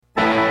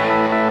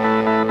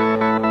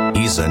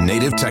He's a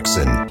native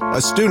Texan, a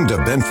student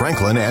of Ben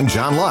Franklin and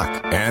John Locke,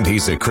 and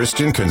he's a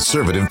Christian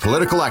conservative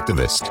political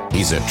activist.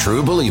 He's a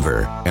true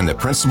believer in the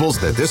principles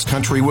that this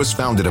country was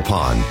founded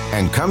upon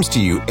and comes to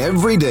you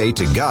every day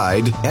to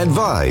guide,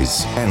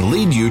 advise, and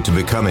lead you to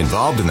become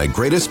involved in the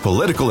greatest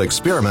political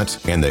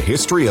experiment in the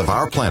history of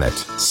our planet,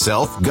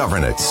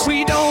 self-governance.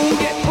 We don't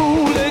get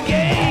fooled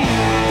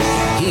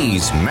again.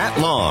 He's Matt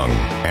Long,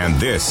 and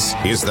this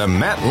is The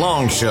Matt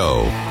Long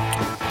Show.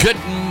 Good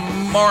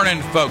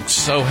morning, folks.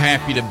 So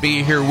happy to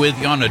be here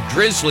with you on a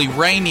drizzly,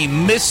 rainy,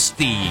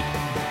 misty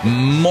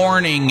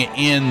morning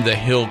in the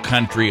hill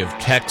country of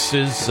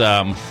Texas.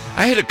 I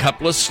had a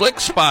couple of slick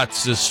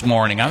spots this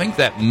morning. I think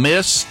that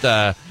mist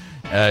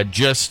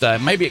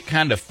maybe it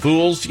kind of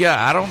fools you.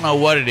 I don't know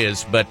what it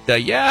is, but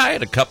I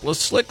had a couple of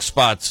slick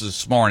spots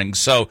this morning.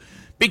 So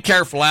be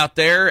careful out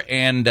there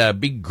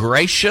and be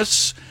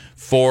gracious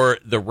for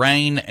the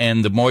rain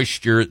and the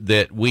moisture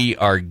that we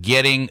are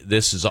getting.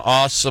 This is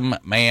awesome.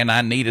 Man,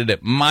 I need it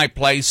at my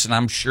place, and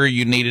I'm sure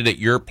you need it at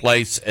your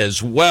place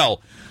as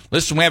well.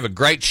 Listen, we have a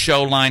great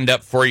show lined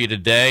up for you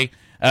today.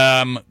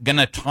 Going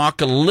to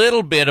talk a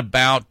little bit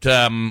about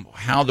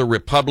how the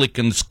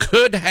Republicans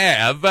could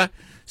have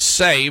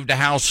saved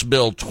House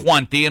Bill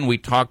 20, and we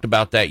talked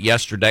about that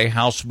yesterday.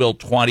 House Bill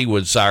 20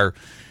 was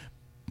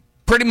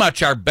pretty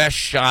much our best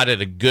shot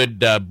at a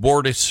good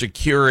border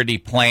security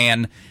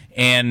plan.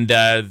 And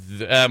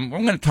I'm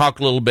going to talk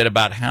a little bit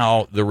about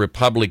how the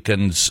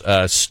Republicans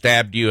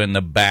stabbed you in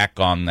the back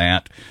on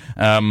that.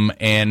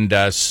 And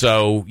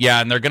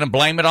they're going to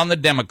blame it on the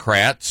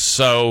Democrats.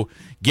 So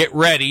get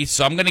ready.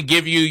 So I'm going to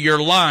give you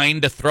your line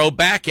to throw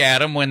back at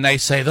them when they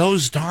say,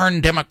 those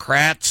darn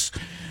Democrats,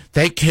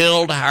 they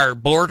killed our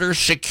border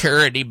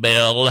security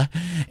bill.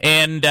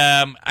 And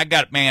the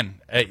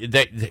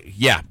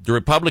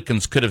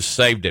Republicans could have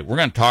saved it. We're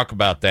going to talk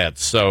about that.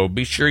 So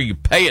be sure you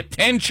pay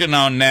attention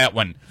on that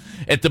one.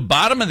 At the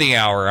bottom of the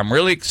hour, I'm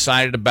really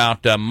excited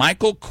about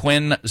Michael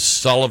Quinn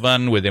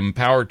Sullivan with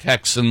Empower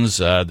Texans,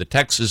 the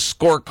Texas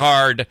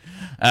Scorecard,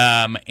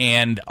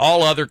 and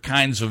all other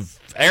kinds of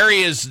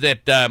areas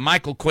that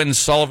Michael Quinn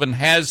Sullivan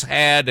has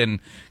had and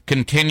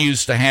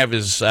continues to have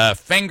his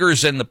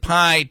fingers in the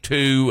pie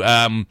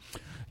to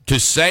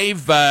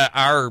save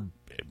I'm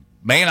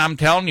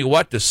telling you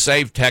what, to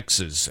save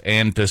Texas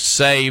and to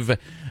save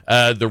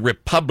the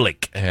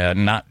republic,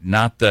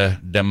 not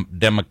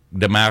the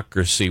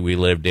democracy we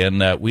lived in.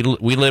 We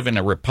live in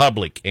a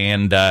republic,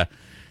 and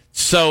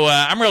so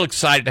I'm real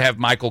excited to have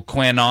Michael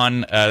Quinn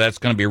on. That's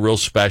going to be real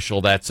special.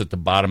 That's at the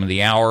bottom of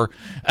the hour.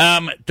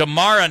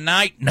 Tomorrow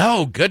night,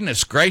 no,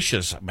 goodness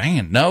gracious,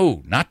 man,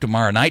 no, not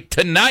tomorrow night.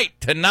 Tonight.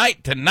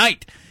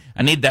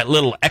 I need that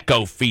little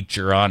echo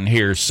feature on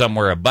here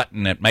somewhere, a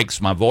button that makes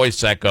my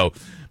voice echo.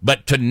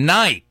 But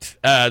tonight,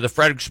 the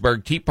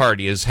Fredericksburg Tea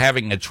Party is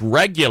having its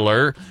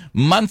regular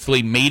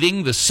monthly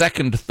meeting, the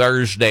second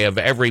Thursday of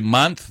every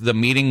month. The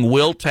meeting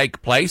will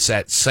take place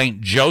at St.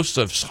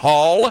 Joseph's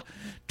Hall,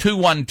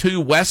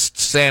 212 West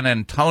San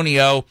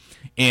Antonio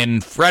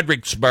in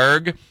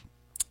Fredericksburg.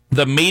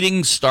 The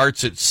meeting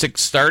starts at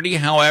 6:30.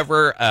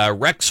 However,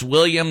 Rex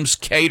Williams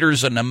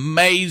caters an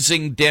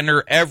amazing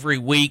dinner every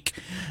month,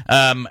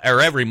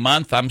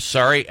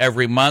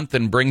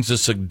 and brings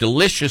us a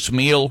delicious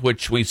meal,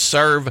 which we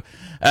serve.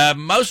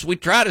 We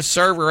try to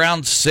serve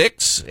around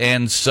 6,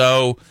 and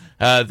so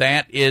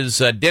that is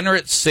dinner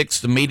at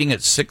 6, the meeting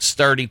at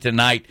 6:30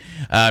 tonight.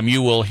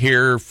 You will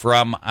hear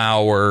from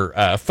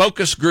our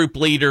focus group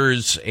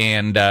leaders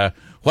and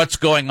what's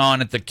going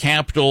on at the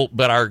Capitol,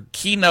 but our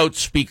keynote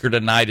speaker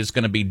tonight is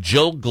going to be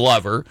Jill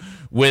Glover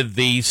with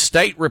the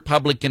State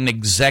Republican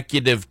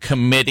Executive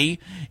Committee,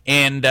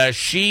 and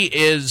she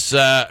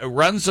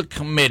runs a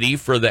committee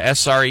for the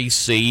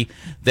SREC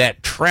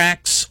that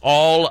tracks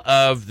all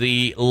of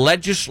the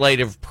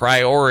legislative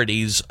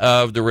priorities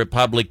of the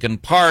Republican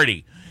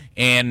Party.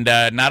 And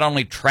not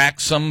only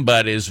tracks them,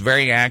 but is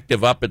very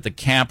active up at the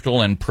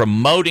Capitol and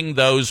promoting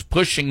those,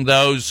 pushing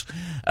those,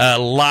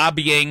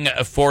 lobbying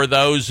for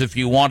those, if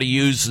you want to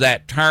use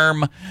that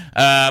term.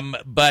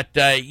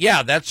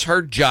 That's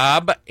her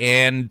job,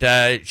 and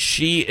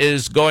she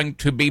is going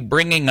to be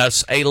bringing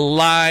us a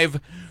live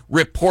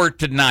report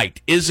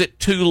tonight. Is it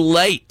too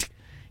late?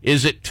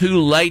 Is it too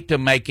late to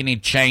make any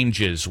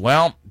changes?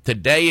 Well,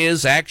 today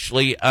is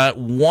actually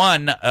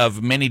one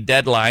of many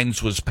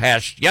deadlines was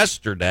passed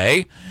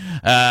yesterday.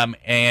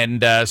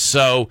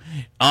 So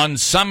on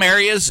some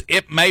areas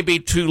it may be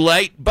too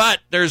late,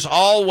 but they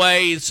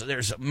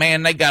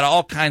got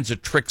all kinds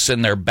of tricks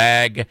in their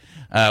bag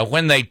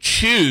when they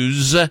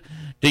choose to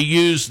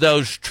use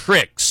those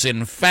tricks.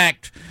 In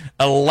fact,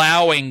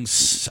 allowing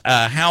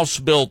House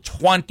Bill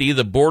 20,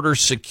 the border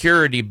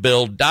security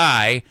bill,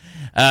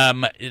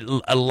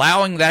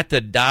 allowing that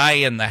to die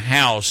in the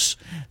House,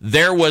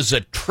 there was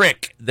a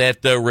trick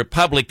that the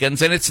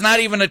Republicans, and it's not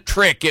even a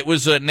trick, it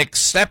was an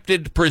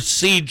accepted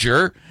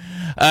procedure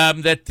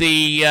that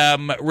the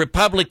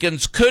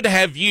Republicans could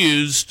have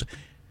used,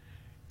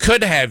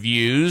 that's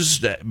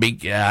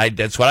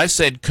what I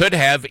said, could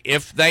have,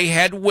 if they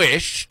had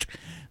wished.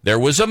 there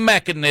was a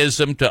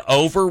mechanism to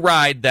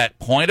override that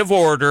point of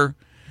order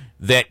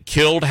that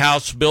killed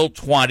House Bill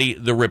 20.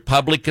 The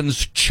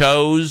Republicans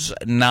chose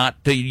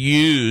not to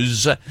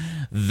use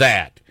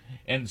that.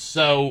 And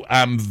so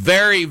I'm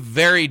very,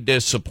 very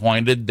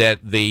disappointed that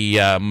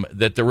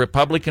the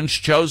Republicans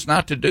chose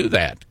not to do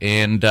that.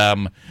 And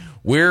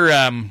we're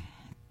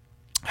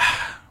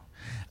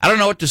I don't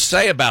know what to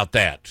say about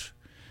that.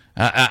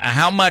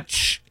 How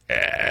much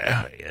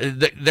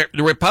the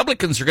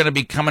Republicans are going to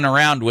be coming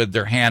around with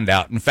their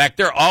handout. In fact,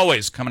 they're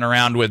always coming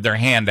around with their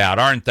handout,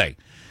 aren't they?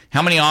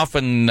 How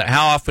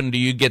often do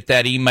you get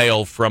that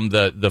email from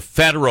the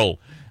federal,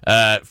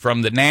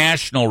 from the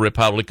National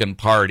Republican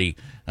Party?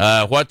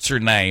 What's her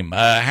name?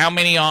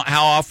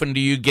 How often do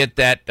you get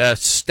that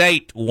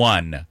state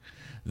one,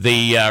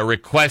 the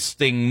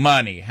requesting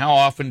money? How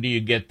often do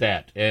you get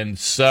that? And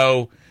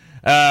so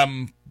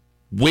that's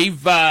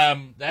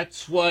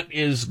what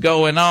is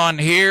going on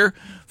here,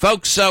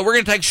 folks. We're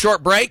going to take a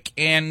short break,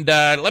 and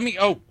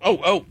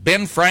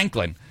Ben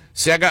Franklin.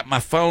 See, I got my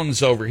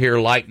phones over here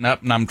lighting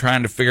up, and I'm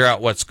trying to figure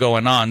out what's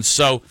going on.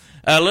 So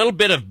a little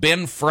bit of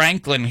Ben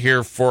Franklin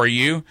here for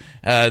you.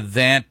 Here's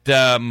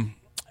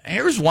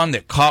one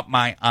that caught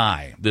my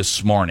eye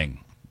this morning.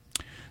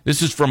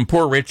 This is from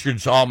Poor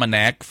Richard's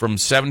Almanac from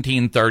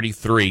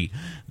 1733.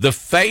 The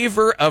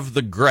favor of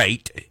the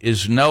great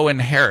is no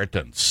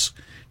inheritance.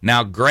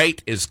 Now,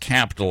 great is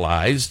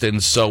capitalized,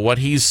 and so what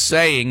he's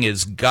saying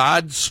is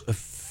God's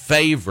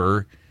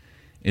favor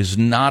is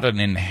not an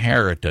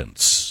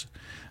inheritance.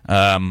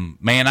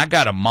 Man, I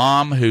got a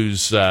mom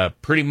who's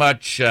pretty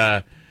much,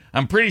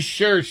 I'm pretty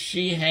sure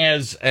she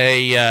has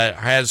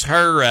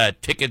her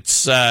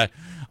tickets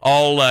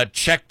all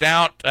checked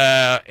out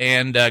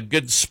and a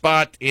good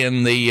spot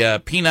in the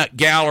peanut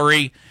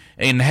gallery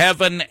in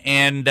heaven,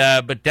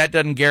 but that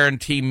doesn't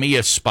guarantee me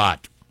a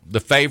spot.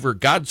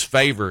 God's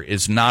favor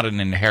is not an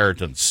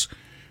inheritance.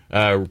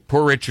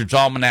 Poor Richard's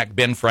Almanac,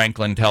 Ben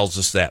Franklin tells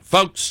us that.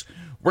 Folks,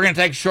 we're going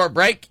to take a short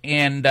break,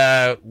 and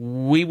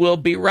we will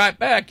be right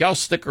back. Y'all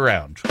stick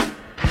around.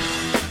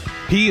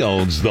 He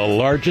owns the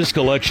largest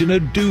collection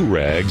of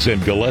do-rags in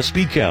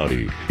Gillespie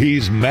County.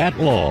 He's Matt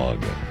Long.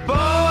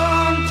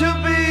 Born to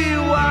be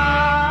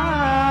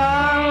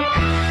wild.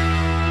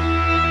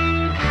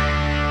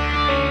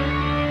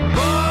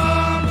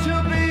 Born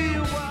to be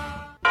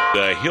wild.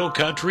 The Hill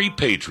Country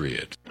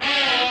Patriot.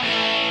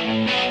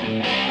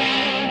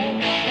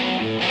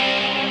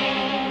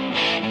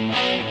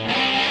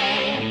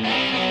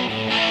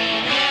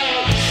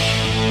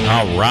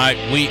 All right,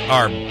 we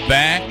are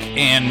back,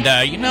 and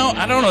I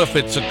don't know if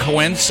it's a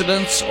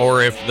coincidence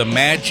or if the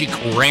magic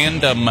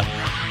random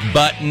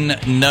button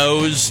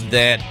knows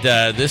that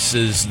this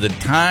is the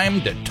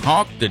time to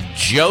talk to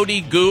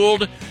Jody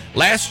Gould.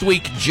 Last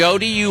week,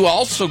 Jody, you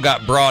also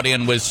got brought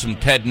in with some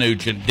Ted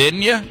Nugent,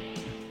 didn't you?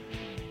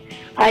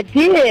 I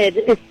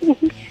did.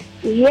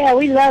 Yeah,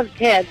 we love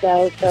Ted,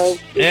 though, so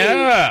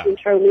yeah,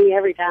 intro me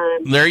every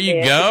time. There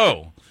you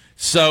go.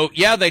 So,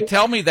 yeah, they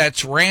tell me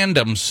that's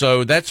random,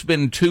 so that's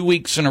been 2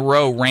 weeks in a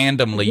row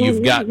randomly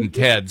you've gotten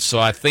Ted. So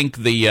I think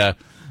the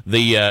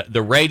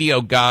radio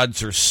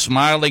gods are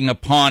smiling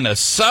upon us.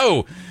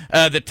 So,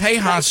 the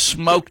Tejas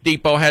Smoke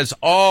Depot has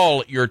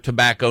all your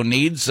tobacco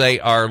needs.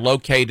 They are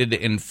located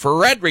in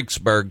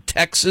Fredericksburg,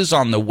 Texas,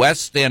 on the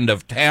west end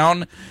of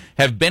town.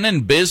 Have been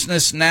in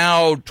business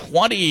now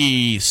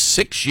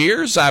 26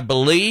 years, I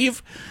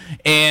believe.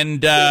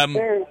 And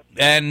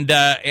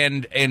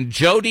and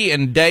Jody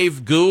and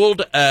Dave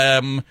Gould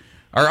are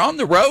on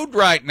the road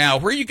right now.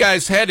 Where are you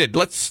guys headed?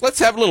 Let's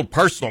have a little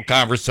personal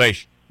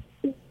conversation.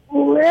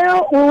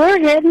 Well, we're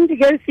heading to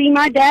go see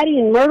my daddy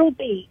in Myrtle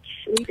Beach.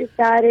 We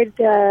decided,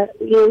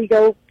 we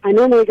go. I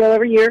normally go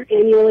every year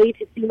annually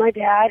to see my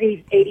dad.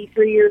 He's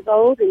 83 years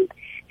old, and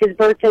his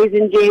birthday's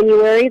in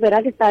January. But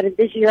I decided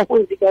this year I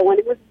wanted to go when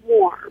it was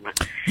warm.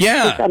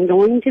 Yeah, so I'm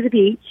going to the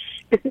beach.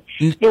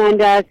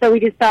 And so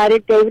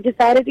David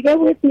decided to go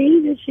with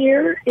me this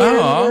year, and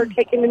we're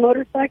taking the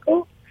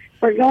motorcycle.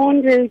 We're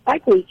going to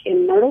Bike Week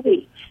in Myrtle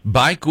Beach.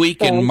 Bike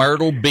Week in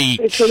Myrtle Beach.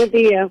 It's going to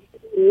be a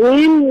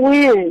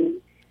win-win,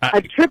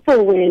 a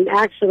triple win,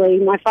 actually.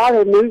 My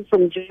father moved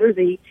from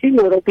Jersey to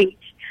Myrtle Beach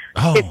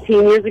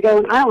 15 years ago,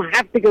 and I don't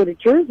have to go to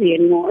Jersey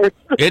anymore.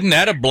 Isn't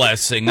that a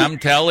blessing? I'm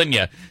telling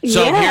you.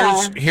 So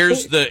yeah.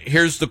 here's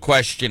the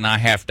question I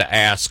have to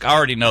ask. I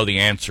already know the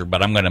answer,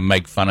 but I'm going to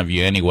make fun of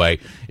you anyway.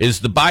 Is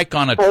the bike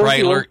on a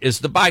trailer? Is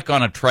the bike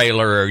on a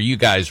trailer? Or are you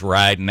guys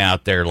riding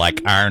out there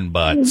like iron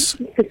butts?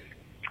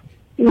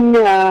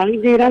 No,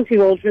 dude, I'm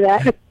too old for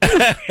that.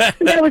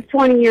 That was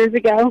 20 years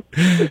ago.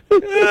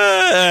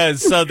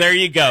 So there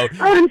you go.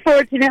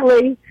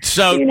 Unfortunately.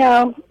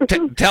 So,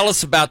 tell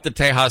us about the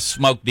Tejas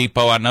Smoke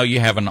Depot. I know you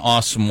have an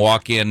awesome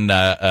walk-in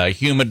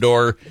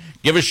humidor.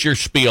 Give us your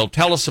spiel.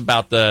 Tell us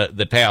about the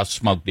Tejas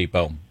Smoke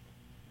Depot.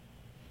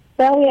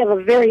 Well, we have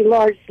a very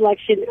large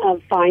selection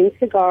of fine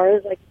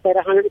cigars, like I said,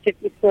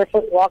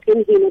 150-square-foot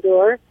walk-in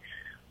humidor.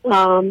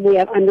 We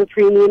have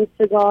under-premium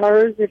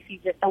cigars if you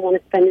just don't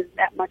want to spend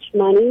that much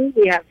money.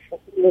 We have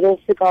little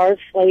cigars,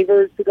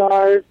 flavored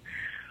cigars,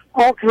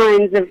 all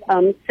kinds of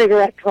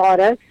cigarette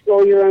products,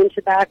 roll your own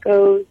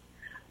tobaccos,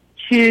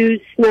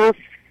 chews, snuff,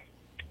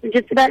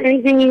 just about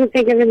anything you can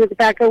think of in the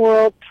tobacco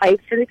world,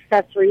 pipes and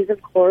accessories,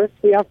 of course.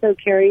 We also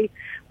carry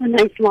a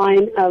nice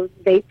line of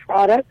vape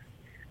products,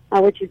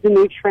 which is the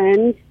new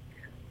trend,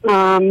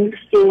 and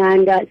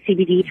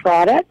CBD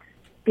products,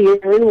 beer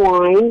and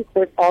wine, of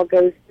course, all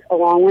goes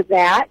along with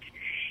that,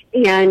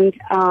 and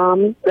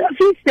a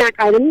few snack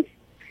items,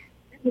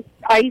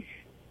 ice,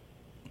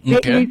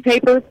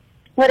 newspaper.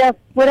 What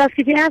else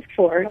could you ask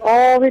for?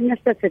 All the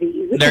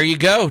necessities. There you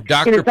go,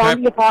 Dr.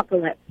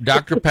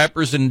 Dr.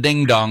 Peppers and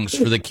Ding Dongs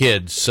for the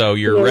kids, so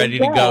you're There ready you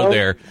to go go.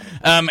 there.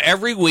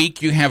 Every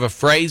week you have a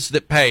phrase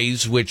that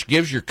pays, which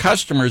gives your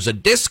customers a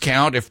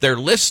discount if they're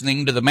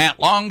listening to the Matt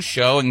Long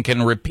Show and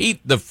can repeat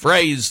the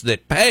phrase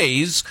that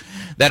pays.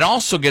 That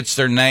also gets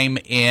their name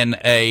in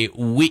a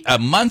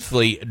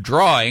monthly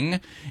drawing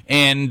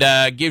and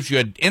gives you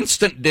an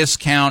instant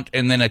discount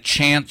and then a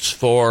chance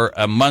for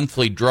a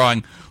monthly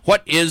drawing.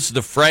 What is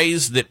the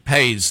phrase that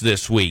pays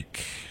this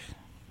week?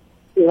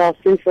 Well,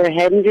 since we're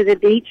heading to the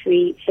beach,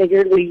 we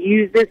figured we'd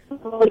use this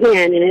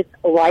again, and it's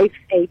life's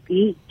a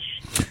beach.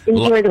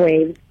 Enjoy the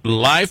waves.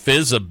 Life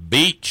is a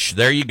beach.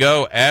 There you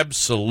go.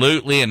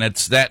 Absolutely. And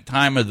it's that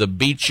time of the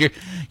beach year.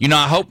 You know,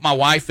 I hope my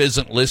wife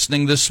isn't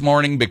listening this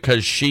morning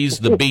because she's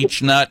the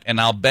beach nut, and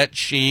I'll bet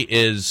she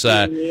is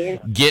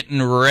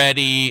getting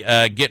ready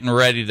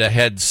to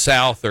head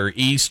south or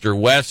east or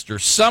west or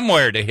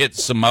somewhere to hit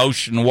some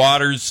ocean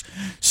waters.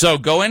 So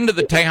go into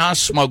the Tejas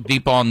Smoke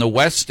Depot on the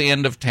west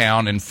end of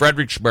town in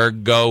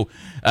Fredericksburg. Go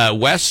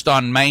west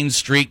on Main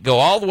Street. Go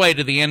all the way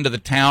to the end of the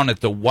town at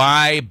the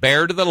Y,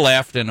 bear to the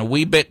left, and a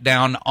wee bit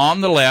down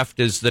on the left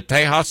is the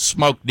Tejas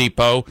Smoke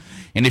Depot.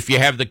 And if you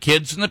have the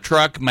kids in the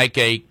truck, make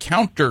a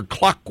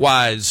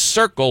counterclockwise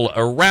circle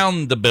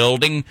around the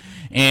building,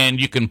 and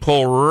you can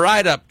pull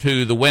right up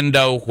to the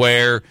window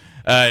where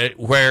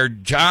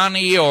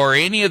Johnny or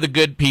any of the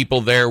good people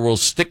there will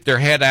stick their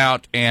head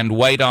out and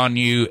wait on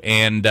you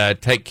and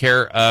take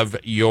care of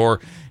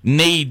your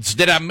needs.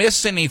 Did I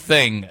miss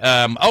anything?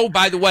 Oh,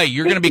 by the way,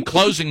 you're going to be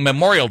closing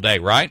Memorial Day,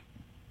 right?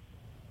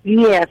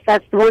 Yes,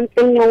 that's the one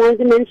thing I wanted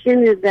to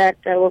mention is that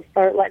we'll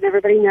start letting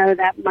everybody know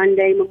that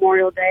Monday,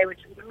 Memorial Day, which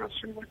I'm not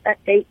sure what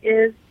that date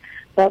is,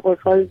 but we're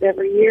closed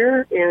every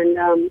year,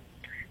 and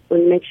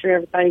we'll make sure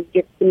everybody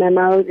gets the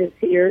memo this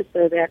year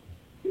so that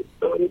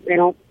they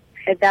don't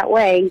head that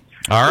way.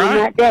 All right. On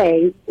that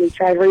day, we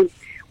try to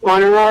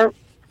honor our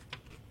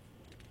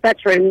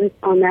veterans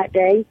on that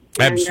day.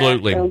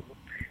 Absolutely.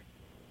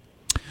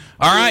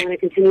 All right. I want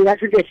to continue that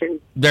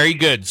tradition. Very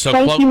good. So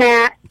Thank you,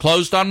 Matt.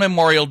 Closed on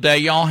Memorial Day.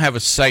 Y'all have a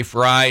safe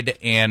ride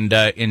and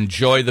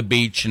enjoy the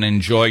beach and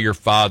enjoy your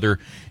father.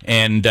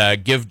 And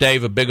give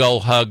Dave a big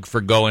old hug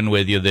for going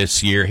with you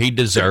this year. He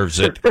deserves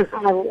it.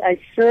 I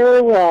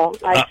sure will.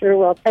 I sure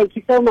will. Thank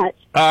you so much.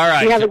 All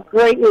right. You have a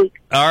great week.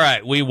 All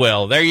right, we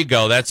will. There you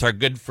go. That's our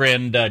good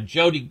friend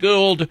Jody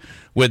Gould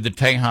with the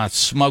Tejas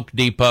Smoke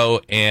Depot.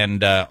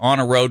 And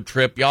on a road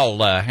trip,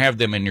 y'all have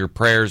them in your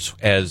prayers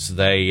as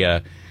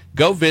they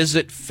go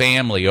visit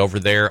family over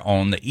there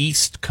on the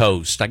East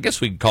Coast. I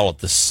guess we could call it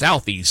the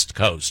Southeast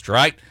Coast,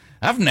 right?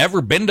 I've never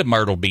been to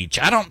Myrtle Beach.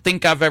 I don't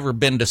think I've ever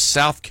been to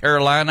South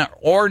Carolina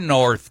or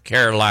North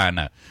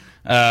Carolina.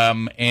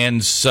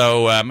 And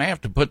so I may have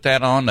to put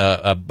that on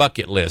a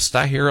bucket list.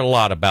 I hear a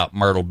lot about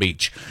Myrtle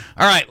Beach.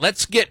 All right,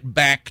 let's get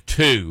back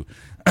to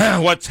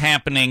what's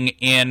happening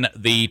in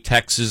the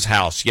Texas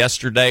House.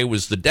 Yesterday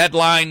was the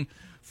deadline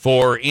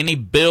for any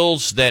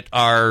bills that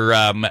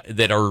are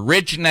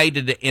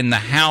originated in the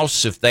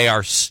House. If they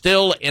are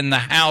still in the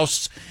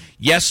House,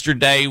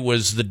 yesterday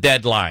was the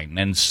deadline.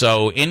 And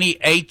so any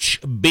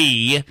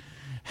HB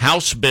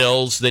House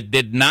bills that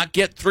did not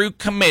get through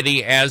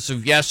committee as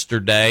of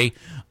yesterday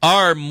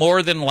are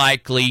more than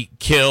likely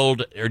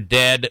killed or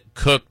dead,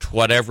 cooked,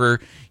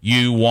 whatever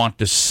you want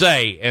to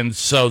say. And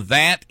so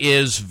that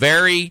is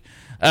very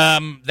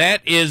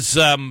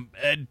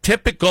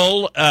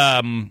typical.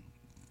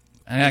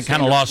 I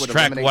kind of lost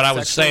track of what I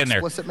was saying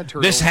there.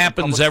 This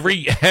happens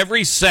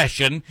every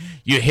session.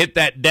 You hit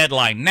that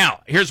deadline.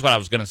 Now, here's what I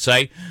was going to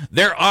say.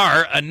 There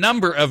are a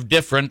number of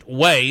different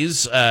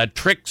ways,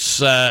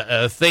 tricks,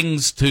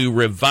 things to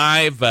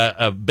revive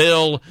a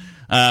bill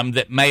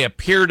that may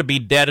appear to be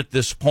dead at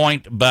this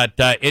point, but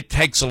it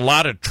takes a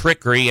lot of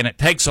trickery, and it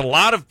takes a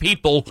lot of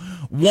people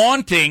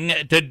wanting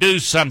to do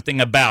something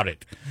about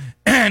it.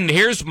 And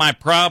here's my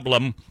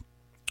problem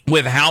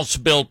with House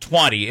Bill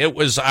 20. It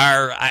was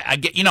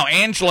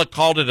Angela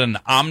called it an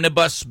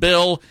omnibus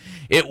bill.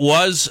 It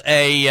was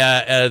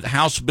a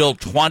House Bill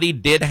 20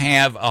 did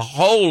have a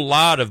whole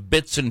lot of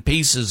bits and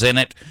pieces in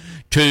it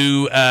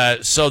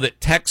so that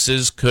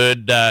Texas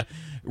could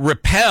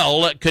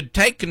repel, could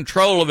take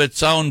control of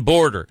its own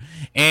border.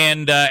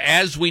 And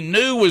as we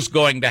knew was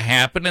going to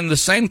happen, and the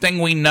same thing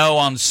we know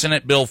on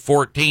Senate Bill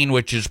 14,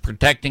 which is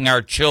protecting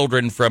our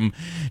children from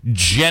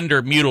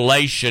gender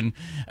mutilation,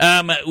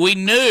 we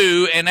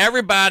knew, and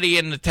everybody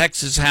in the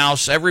Texas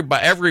House,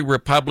 every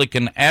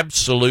Republican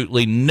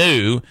absolutely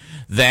knew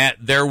that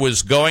there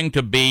was going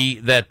to be,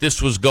 that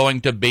this was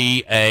going to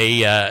be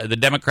the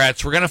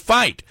Democrats were going to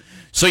fight.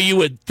 So you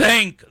would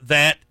think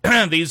that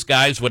these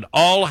guys would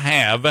all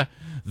have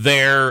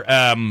their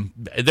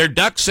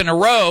ducks in a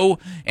row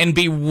and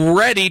be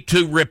ready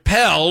to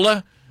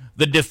repel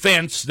the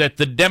defense that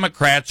the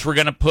Democrats were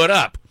going to put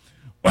up.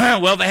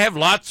 Well, they have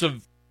lots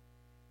of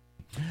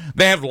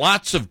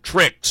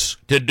tricks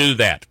to do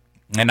that.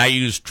 And I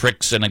use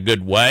tricks in a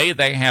good way.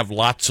 They have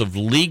lots of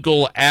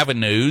legal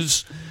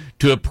avenues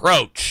to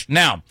approach.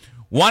 Now,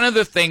 one of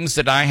the things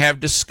that I have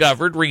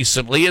discovered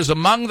recently is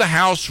among the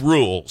House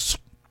rules,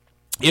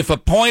 if a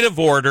point of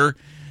order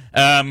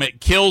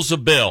kills a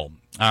bill,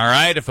 all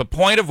right, if a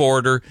point of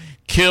order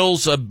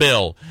kills a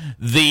bill,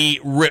 any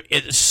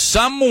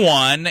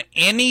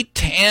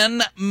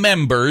 10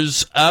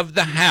 members of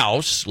the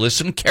House,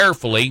 listen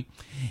carefully,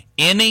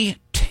 any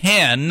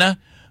 10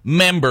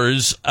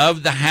 members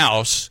of the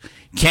House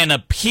can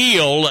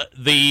appeal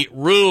the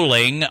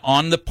ruling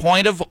on the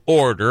point of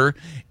order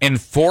and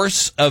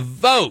force a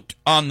vote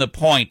on the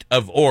point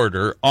of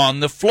order on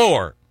the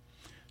floor.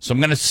 So I'm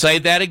going to say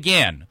that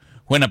again.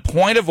 When a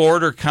point of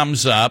order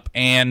comes up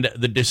and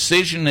the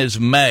decision is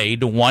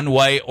made one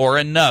way or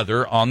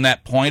another on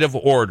that point of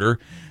order,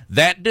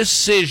 that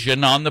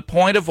decision on the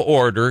point of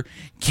order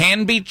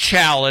can be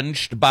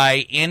challenged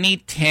by any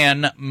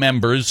 10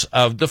 members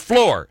of the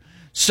floor.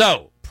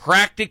 So,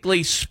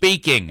 practically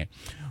speaking,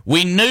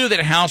 we knew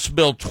that House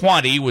Bill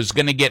 20 was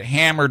going to get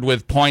hammered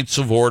with points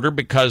of order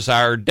because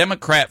our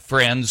Democrat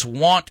friends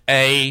want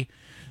an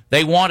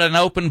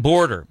open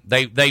border.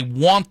 They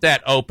want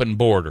that open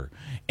border.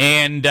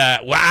 And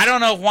I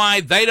don't know why.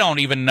 They don't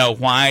even know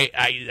why.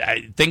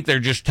 I think they're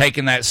just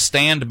taking that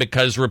stand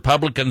because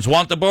Republicans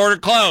want the border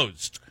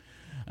closed.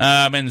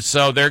 And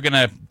so they're going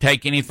to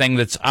take anything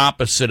that's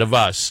opposite of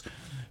us.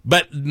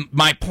 But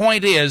my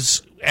point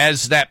is,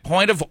 as that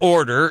point of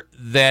order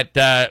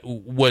that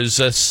was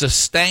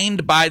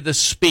sustained by the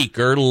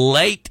Speaker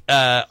late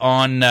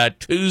on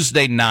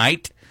Tuesday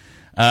night,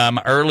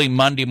 early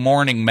Monday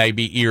morning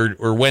maybe,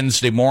 or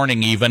Wednesday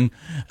morning even,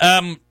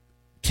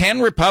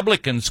 10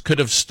 Republicans could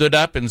have stood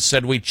up and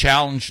said, we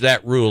challenge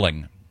that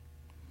ruling.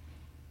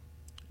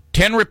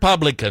 10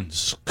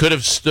 Republicans could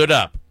have stood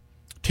up.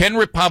 10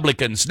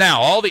 Republicans. Now,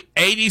 all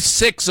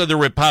 86 of the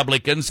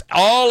Republicans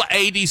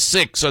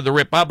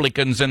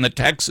in the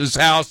Texas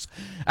House,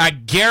 I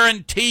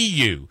guarantee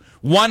you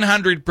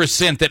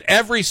 100% that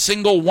every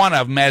single one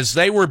of them, as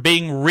they were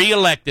being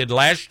reelected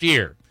last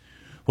year,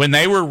 when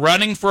they were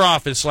running for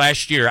office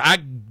last year, I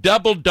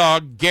double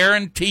dog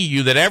guarantee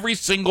you that every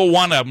single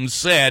one of them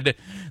said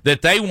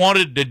that they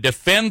wanted to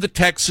defend the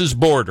Texas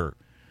border.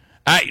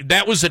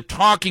 That was a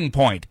talking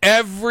point.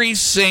 Every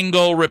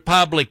single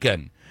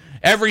Republican,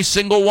 every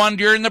single one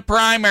during the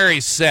primary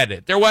said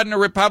it. There wasn't a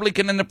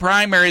Republican in the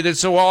primary that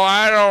said, well,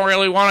 I don't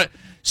really want it.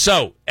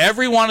 So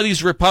every one of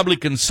these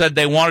Republicans said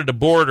they wanted a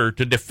border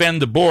to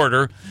defend the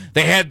border.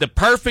 They had the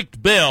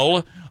perfect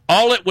bill.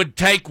 All it would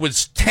take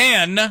was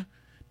 10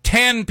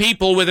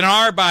 people with an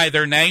R by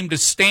their name to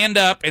stand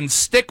up and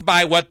stick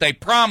by what they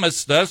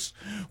promised us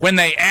when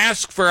they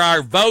asked for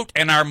our vote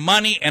and our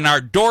money and our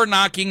door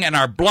knocking and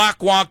our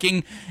block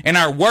walking and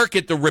our work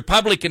at the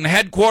Republican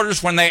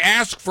headquarters, when they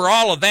asked for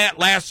all of that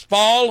last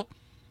fall.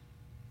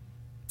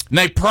 And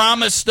they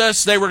promised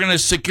us they were going to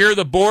secure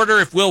the border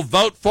if we'll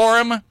vote for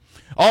them.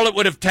 All it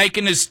would have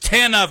taken is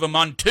 10 of them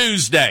on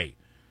Tuesday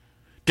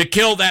to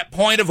kill that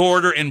point of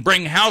order and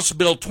bring House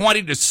Bill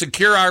 20 to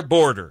secure our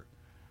border.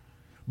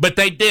 But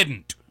they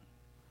didn't.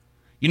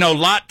 You know,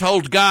 Lot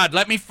told God,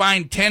 let me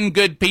find 10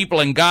 good people,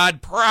 and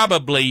God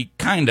probably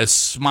kind of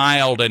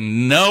smiled,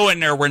 and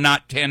knowing there were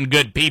not 10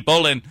 good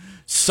people in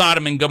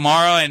Sodom and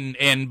Gomorrah,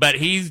 but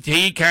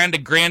he kind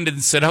of grinned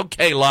and said,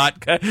 okay, Lot,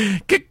 go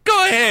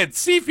ahead,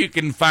 see if you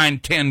can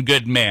find 10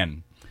 good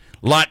men.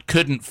 Lot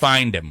couldn't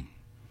find him.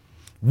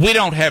 We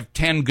don't have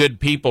 10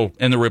 good people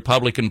in the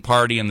Republican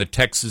Party in the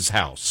Texas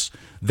House.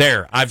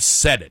 There, I've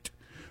said it.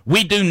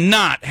 We do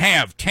not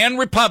have 10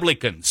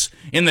 Republicans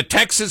in the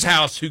Texas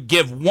House who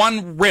give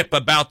one rip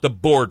about the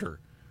border.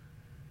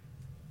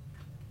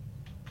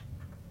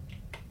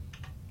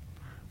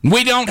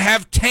 We don't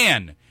have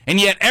 10, and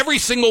yet every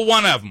single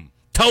one of them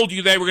told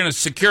you they were going to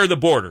secure the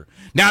border.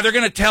 Now they're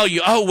going to tell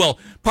you, oh, well,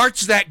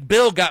 parts of that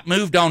bill got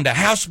moved on to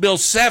House Bill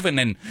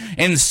 7,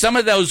 and some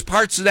of those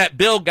parts of that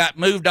bill got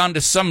moved on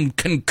to some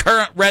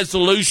concurrent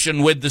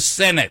resolution with the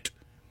Senate.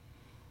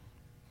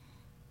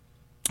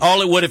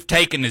 All it would have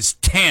taken is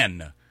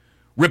 10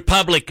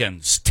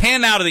 Republicans,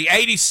 10 out of the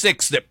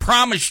 86 that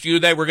promised you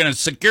they were going to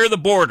secure the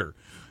border.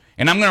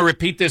 And I'm going to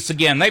repeat this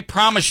again. They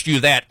promised you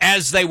that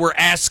as they were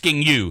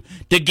asking you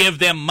to give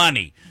them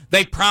money.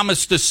 They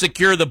promised to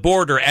secure the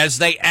border as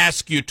they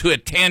ask you to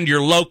attend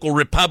your local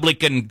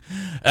Republican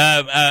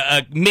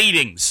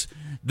meetings.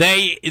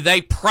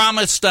 They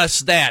promised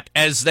us that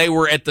as they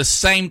were at the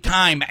same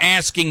time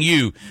asking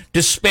you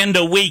to spend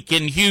a week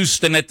in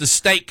Houston at the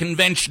state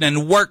convention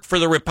and work for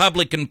the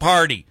Republican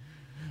Party.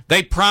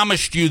 They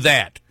promised you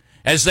that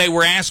as they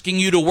were asking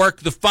you to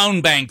work the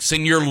phone banks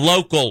in your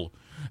local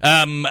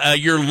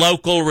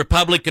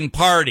Republican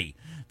Party.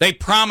 They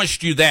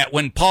promised you that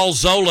when Paul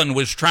Zolan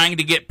was trying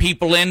to get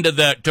people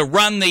to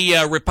run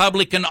the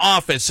Republican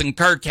office in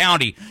Kerr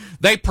County.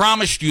 They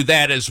promised you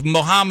that as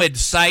Mohammed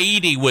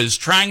Saidi was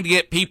trying to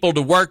get people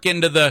to work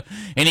and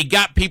he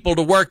got people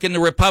to work in the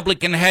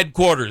Republican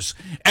headquarters.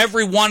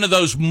 Every one of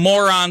those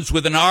morons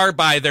with an R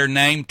by their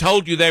name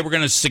told you they were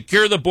going to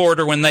secure the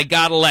border when they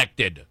got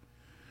elected.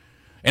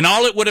 And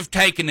all it would have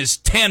taken is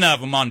 10 of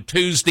them on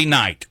Tuesday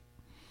night.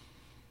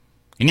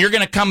 And you're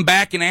going to come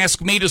back and ask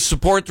me to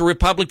support the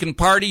Republican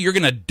Party? You're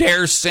going to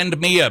dare send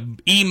me an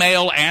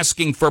email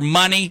asking for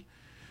money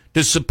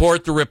to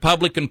support the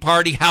Republican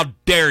Party? How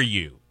dare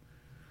you?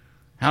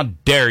 How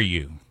dare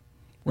you?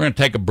 We're going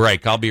to take a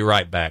break. I'll be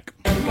right back.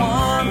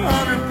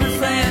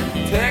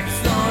 100%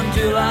 Texan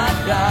till I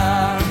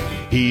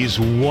die. He's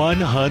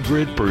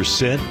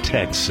 100%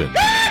 Texan.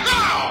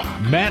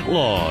 Matt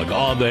Long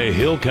on the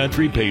Hill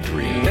Country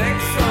Patriot.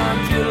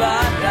 Texan till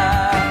I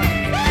die.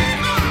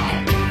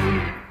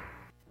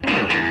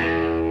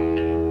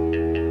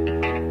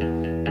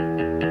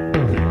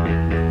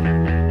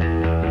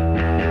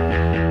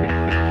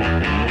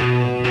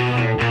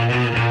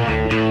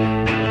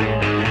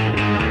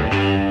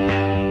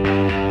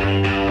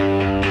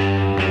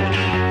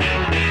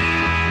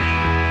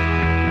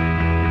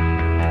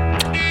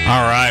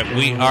 All right,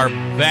 we are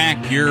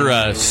back.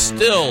 You're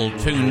still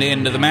tuned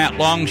in to the Matt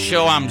Long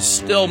Show. I'm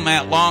still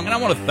Matt Long, and I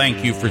want to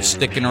thank you for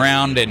sticking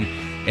around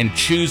and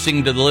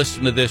choosing to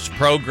listen to this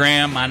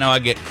program. I know I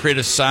get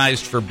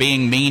criticized for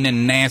being mean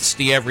and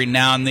nasty every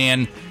now and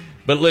then,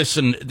 but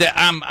listen,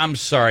 I'm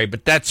sorry,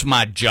 but that's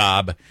my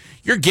job.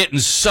 You're getting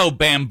so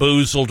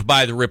bamboozled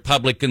by the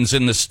Republicans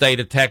in the state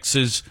of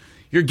Texas.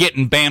 You're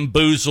getting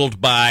bamboozled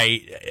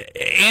by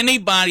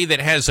anybody that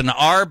has an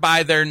R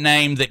by their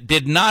name that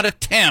did not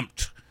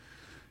attempt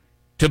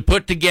to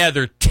put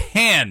together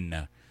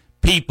 10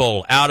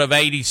 people out of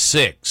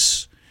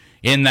 86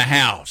 in the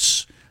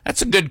House.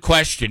 That's a good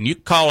question. You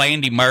call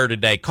Andy Murr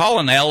today, call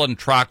an Ellen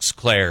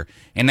Troxclair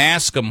and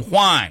ask them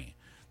why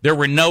there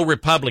were no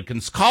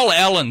Republicans. Call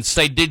Ellen,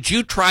 say, did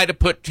you try to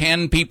put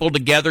 10 people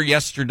together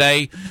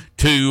yesterday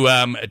to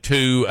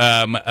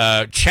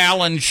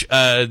challenge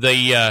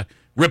the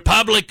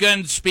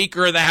Republican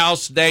Speaker of the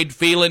House, Dade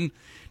Phelan?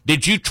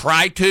 Did you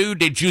try to?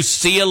 Did you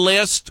see a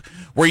list?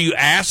 Were you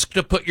asked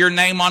to put your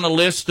name on a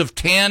list of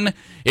 10?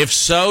 If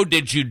so,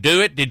 did you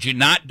do it? Did you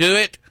not do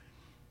it?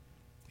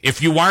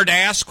 If you weren't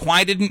asked,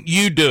 why didn't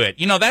you do it?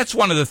 You know, that's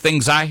one of the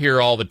things I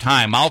hear all the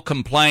time. I'll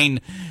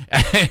complain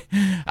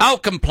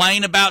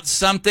about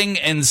something,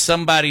 and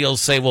somebody will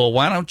say, well,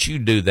 why don't you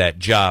do that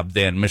job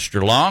then,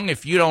 Mr. Long?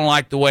 If you don't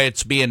like the way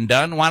it's being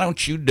done, why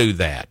don't you do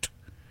that?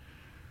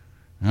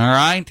 All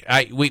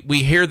right?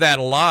 We hear that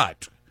a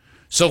lot.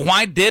 So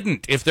why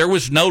didn't? If there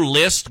was no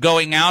list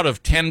going out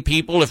of 10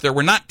 people, if there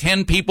were not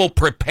 10 people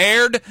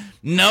prepared,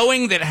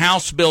 knowing that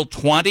House Bill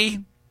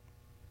 20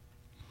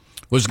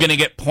 was going to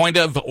get point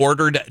of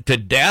ordered to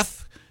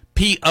death,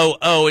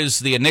 POO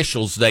is the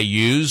initials they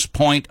use,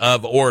 point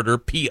of order,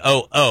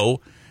 POO.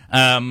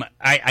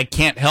 I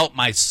can't help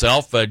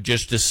myself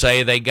just to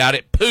say they got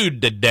it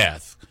pooed to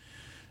death.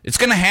 It's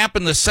going to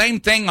happen. The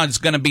same thing is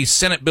going to be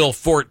Senate Bill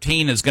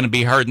 14 is going to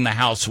be heard in the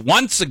House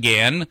once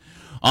again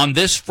on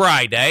this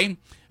Friday.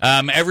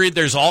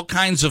 There's all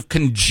kinds of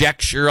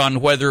conjecture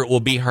on whether it will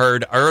be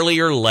heard early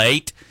or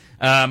late.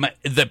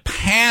 The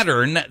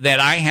pattern that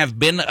I have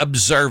been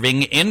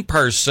observing in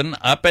person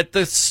up at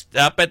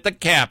the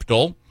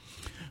Capitol,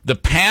 the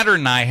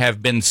pattern I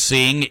have been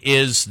seeing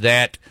is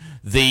that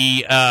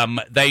they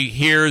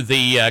hear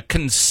the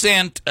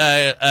consent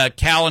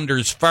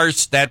calendars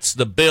first. That's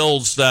the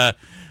bills.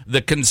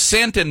 The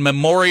consent and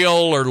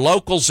memorial or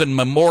locals and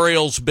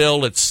memorials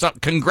bill. It's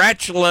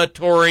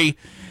congratulatory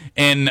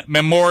and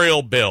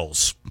memorial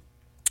bills.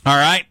 All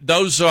right,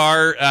 those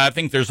are, I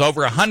think there's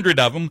over 100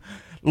 of them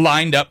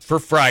lined up for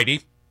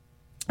Friday.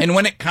 And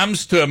when it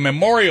comes to a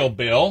memorial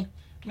bill,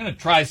 I'm going to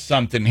try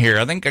something here.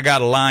 I think I got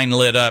a line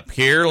lit up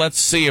here. Let's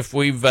see if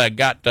we've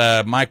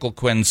got Michael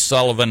Quinn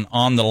Sullivan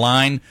on the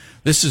line.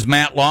 This is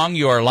Matt Long.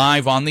 You are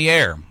live on the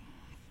air.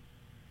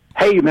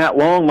 Hey, Matt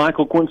Long,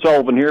 Michael Quinn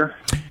Sullivan here.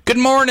 Good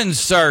morning,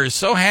 sir.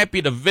 So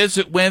happy to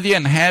visit with you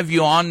and have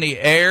you on the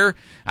air.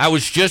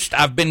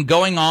 I've been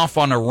going off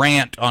on a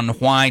rant on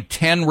why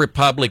 10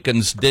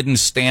 Republicans didn't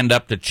stand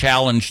up to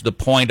challenge the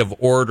point of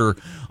order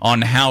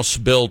on House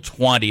Bill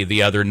 20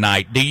 the other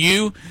night.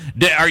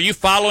 Are you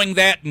following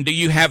that, and do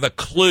you have a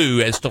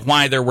clue as to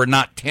why there were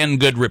not 10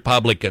 good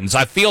Republicans?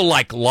 I feel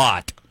like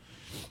Lot.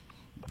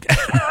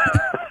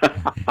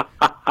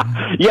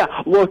 Yeah,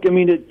 look, I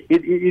mean, it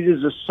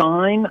is a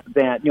sign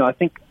that, I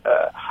think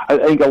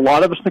a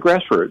lot of us in the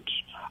grassroots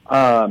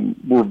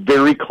were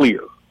very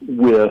clear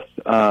with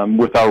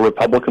our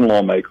Republican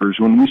lawmakers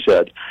when we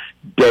said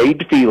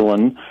Dade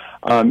Phelan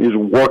is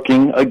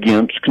working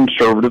against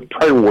conservative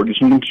priorities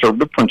and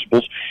conservative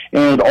principles,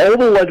 and all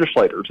the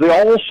legislators, they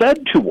all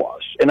said to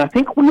us, and I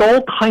think we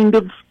all kind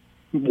of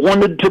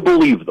wanted to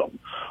believe them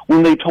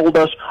when they told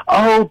us,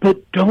 oh,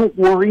 but don't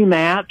worry,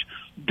 Matt,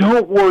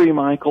 don't worry,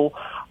 Michael,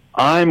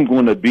 I'm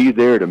going to be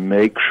there to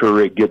make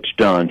sure it gets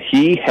done.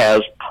 He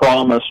has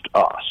promised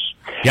us.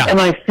 Yeah.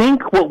 And I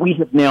think what we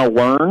have now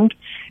learned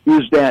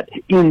is that,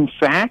 in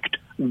fact,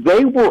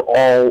 they were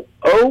all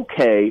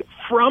okay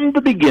from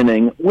the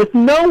beginning with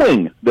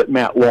knowing that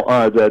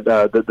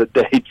that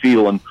Dade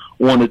Phelan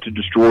wanted to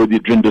destroy the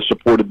agenda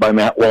supported by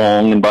Matt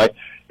Long and by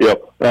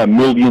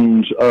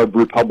millions of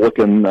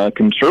Republican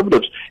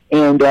conservatives,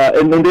 and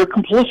then they're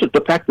complicit.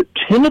 The fact that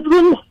 10 of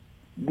them,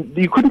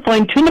 you couldn't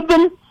find 10 of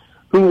them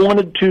who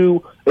wanted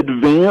to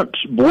advance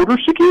border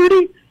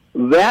security,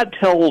 that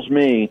tells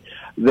me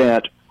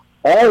that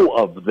all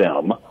of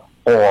them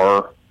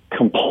are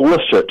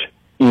complicit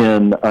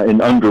in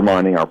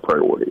undermining our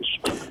priorities.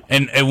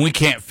 And we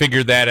can't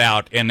figure that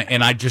out, and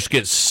I just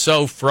get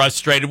so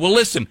frustrated. Well,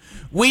 listen,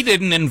 we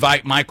didn't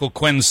invite Michael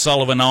Quinn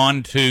Sullivan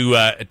on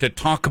to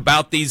talk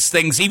about these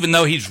things, even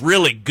though he's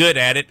really good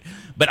at it.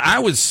 But I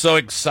was so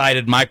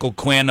excited, Michael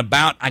Quinn,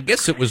 about, I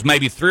guess it was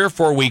maybe 3 or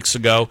 4 weeks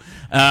ago,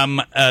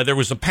 there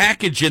was a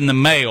package in the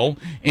mail,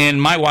 and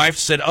my wife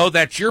said, oh,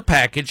 that's your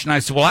package. And I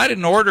said, well, I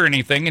didn't order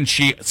anything. And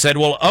she said,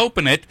 well,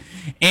 open it.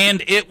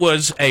 And it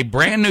was a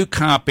brand new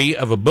copy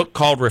of a book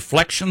called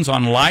Reflections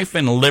on Life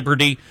and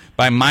Liberty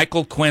by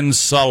Michael Quinn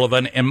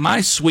Sullivan. And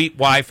my sweet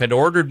wife had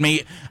ordered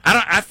me,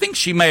 I think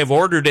she may have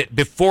ordered it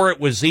before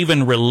it was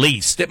even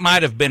released. It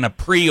might have been a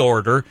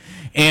pre-order.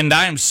 And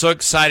I am so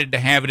excited to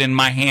have it in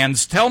my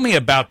hands. Tell me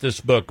about this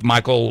book,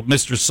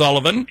 Mr.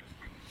 Sullivan.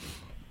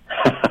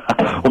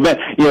 Well, man,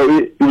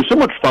 it was so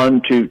much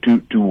fun to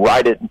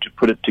write it and to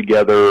put it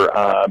together.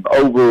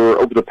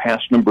 Over the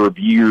past number of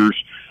years,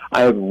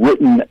 I have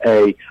written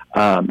a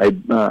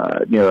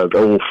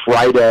little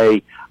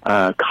Friday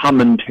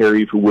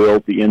commentary, if you will,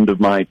 at the end of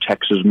my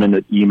Texas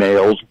Minute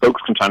emails.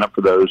 Folks can sign up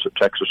for those at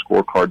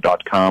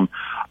TexasScorecard.com.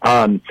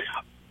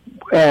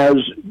 As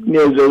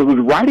I was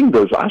writing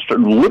those, I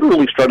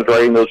literally started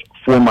writing those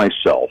for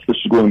myself. This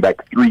is going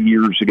back 3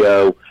 years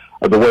ago.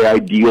 The way I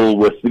deal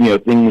with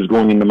things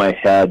going into my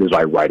head as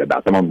I write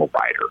about them. I'm a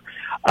writer,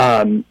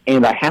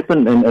 and I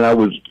happened, and I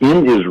was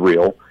in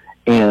Israel,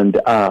 and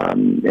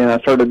I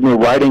started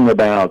writing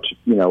about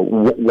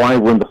why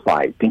we're in the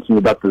fight, thinking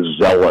about the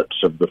zealots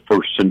of the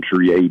first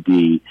century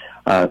A.D.,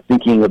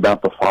 thinking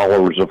about the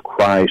followers of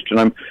Christ, and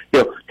I'm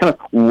kind of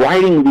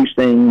writing these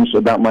things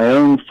about my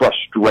own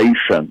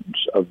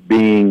frustrations of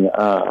being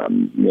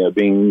in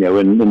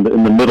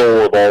the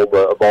middle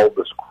of all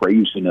this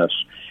craziness.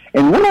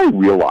 And what I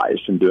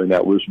realized in doing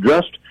that was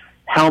just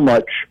how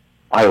much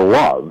I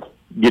love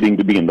getting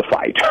to be in the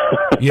fight.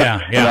 Yeah.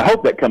 And I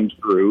hope that comes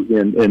through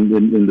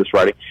in this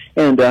writing.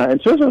 And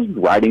so as I was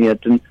writing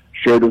it and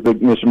shared with some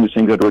of the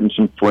things I'd written,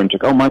 some friends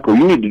like, oh, Michael,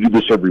 you need to do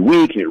this every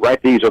week. You need to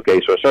write these. Okay,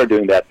 so I started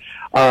doing that.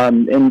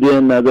 And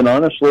then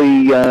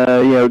honestly,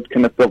 it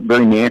kind of felt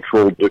very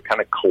natural to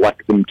kind of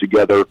collect them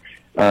together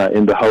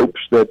in the hopes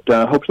that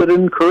it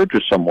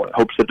encourages someone,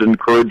 hopes that it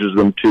encourages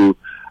them to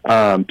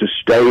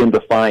stay in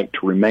the fight,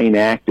 to remain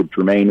active,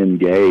 to remain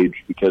engaged,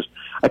 because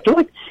I feel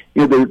like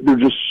there's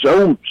just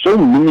so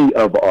many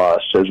of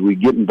us as we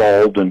get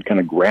involved in kind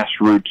of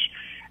grassroots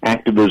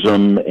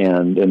activism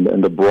and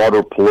the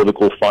broader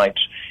political fights.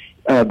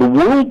 The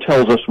world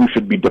tells us we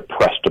should be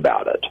depressed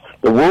about it.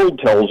 The world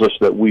tells us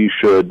that we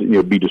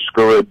should be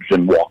discouraged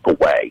and walk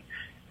away.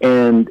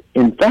 And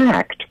in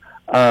fact,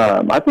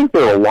 I think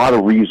there are a lot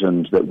of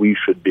reasons that we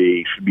should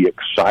be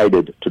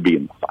excited to be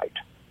in the fight.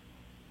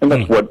 And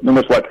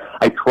that's what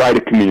I try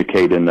to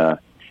communicate in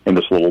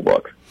this little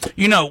book.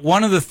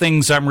 One of the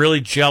things I'm really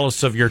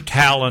jealous of your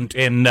talent,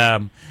 and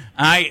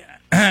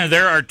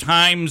there are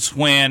times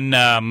when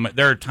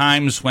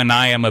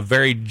I am a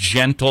very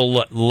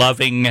gentle,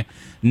 loving,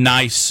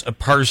 nice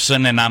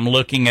person, and I'm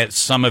looking at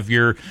some of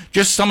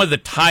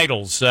the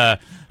titles,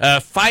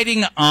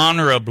 fighting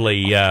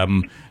honorably,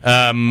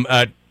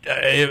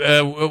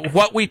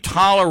 what we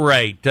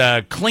tolerate,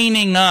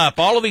 cleaning up,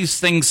 all of these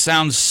things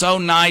sound so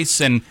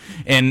nice and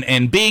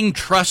being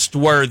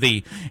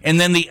trustworthy. And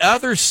then the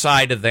other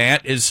side of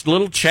that is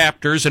little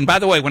chapters. And by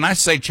the way, when I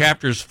say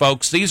chapters,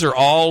 folks, these are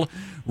all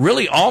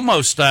really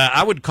almost,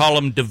 I would call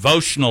them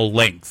devotional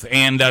length,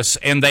 and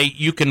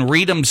you can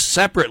read them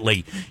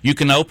separately. You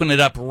can open it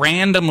up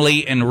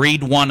randomly and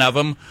read one of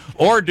them,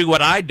 or do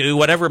what I do,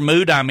 whatever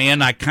mood I'm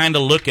in, I kind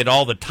of look at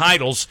all the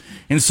titles,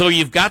 and so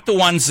you've got the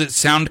ones that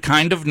sound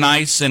kind of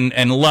nice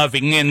and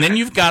loving, and then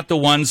you've got the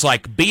ones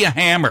like Be a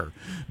Hammer,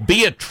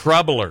 Be a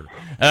Troubler,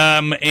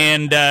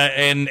 and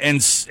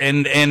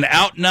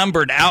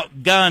outnumbered,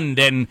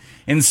 outgunned,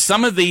 and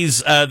some of these,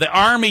 the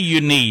army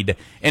you need.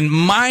 And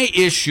my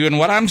issue, and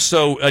what I'm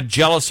so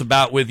jealous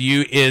about with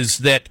you, is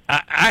that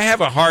I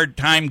have a hard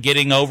time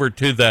getting over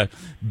to the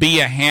Be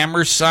a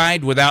Hammer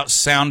side without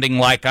sounding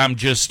like I'm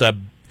just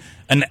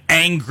an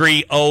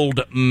angry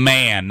old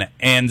man.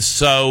 And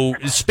so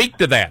speak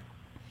to that.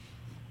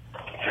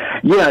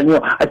 Yeah,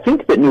 I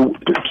think that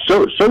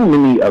so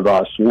many of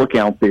us look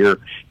out there,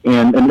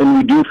 and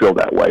we do feel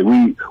that way.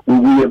 We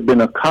have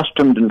been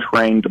accustomed and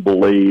trained to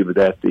believe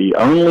that the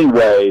only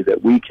way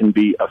that we can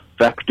be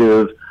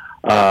effective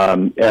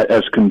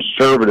as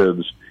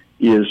conservatives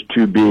is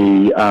to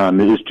be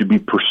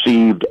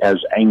perceived as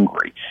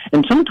angry.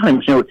 And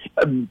sometimes,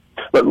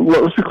 but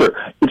let's be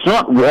clear, it's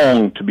not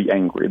wrong to be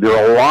angry. There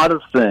are a lot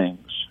of things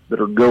that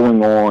are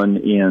going on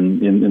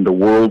in the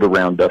world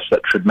around us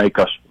that should make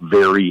us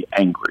very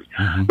angry.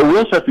 Mm-hmm. But we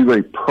also have to be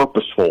very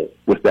purposeful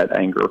with that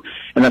anger.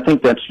 And I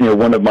think that's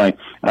one of my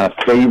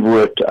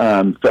favorite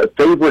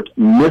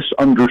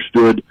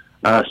misunderstood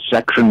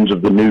sections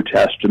of the New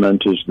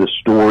Testament is the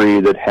story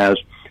that has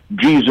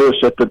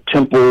Jesus at the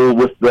temple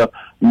with the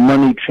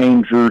money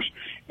changers.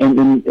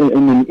 And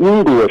in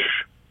English,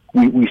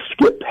 we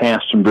skip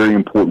past some very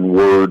important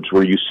words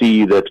where you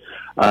see that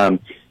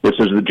it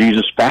says that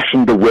Jesus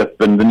fashioned a whip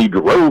and then he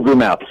drove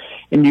them out,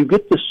 and you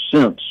get the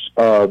sense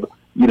of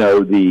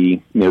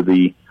the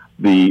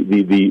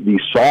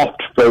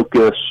soft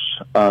focus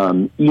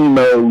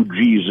emo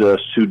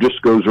Jesus who just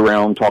goes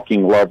around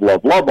talking love,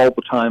 love, love all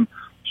the time.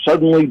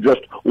 Suddenly, just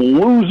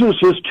loses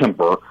his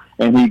temper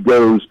and he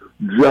goes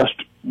just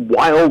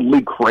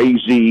wildly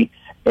crazy.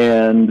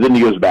 And then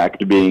he goes back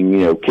to being,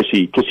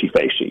 kissy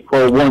facey.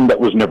 Well, one that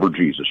was never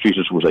Jesus.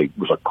 Jesus was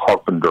a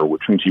carpenter,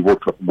 which means he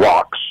worked with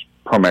rocks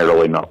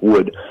primarily, not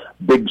wood.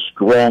 Big,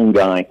 strong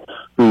guy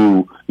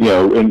who,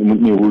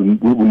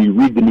 when you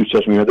read the New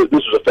Testament,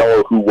 this is a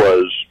fellow who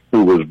was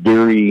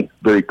very,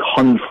 very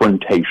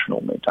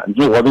confrontational many times,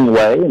 in a loving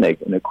way,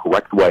 in a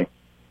correct way,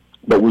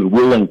 but was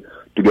willing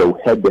to go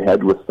head to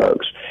head with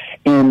folks.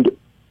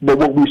 But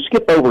what we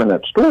skip over in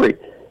that story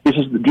is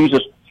that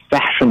Jesus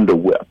fashioned a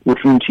whip,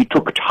 which means he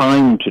took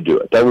time to do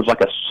it. That was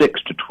like a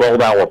 6 to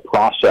 12 hour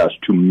process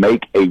to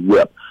make a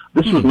whip.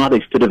 This was not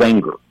a fit of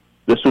anger.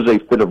 This was a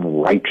fit of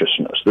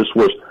righteousness. This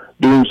was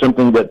doing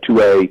something that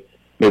to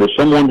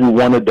someone who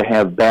wanted to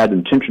have bad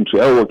intentions, say,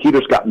 oh, look, he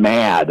just got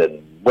mad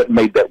and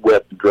made that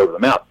whip and drove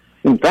them out.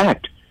 In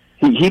fact,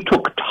 he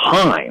took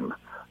time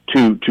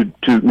to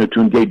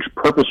engage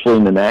purposefully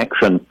in an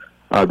action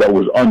that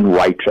was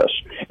unrighteous.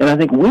 And I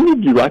think we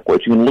need to do likewise.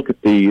 You can look at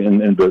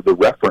the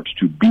reference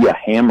to be a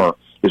hammer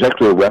is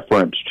actually a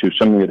reference to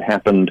something that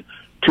happened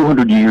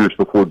 200 years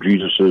before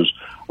Jesus'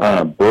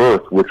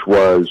 birth, which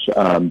was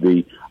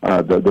the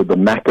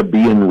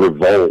Maccabean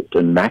revolt.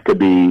 And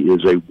Maccabee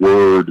is a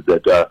word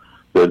that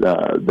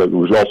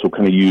was also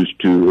kind of used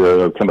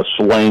to kind of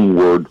slang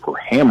word for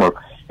hammer,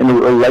 and it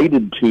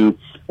related to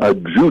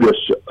Judas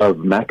of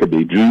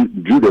Maccabee,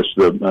 Judas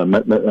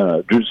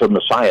of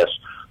Messias,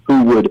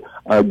 who would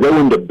go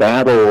into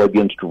battle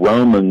against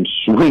Romans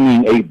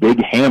swinging a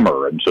big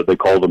hammer, and so they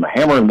called him a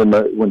hammer. And then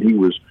when he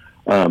was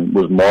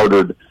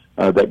martyred,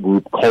 that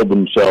group called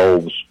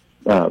themselves,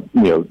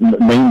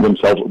 named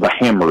themselves the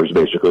Hammers,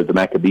 basically the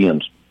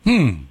Maccabeans.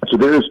 So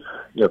there's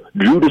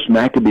Judas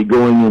Maccabee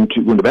going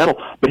into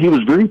battle, but he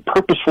was very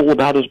purposeful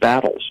about his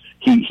battles.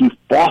 He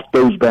fought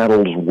those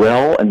battles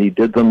well, and he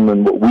did them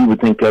in what we would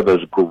think of as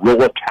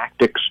guerrilla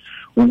tactics.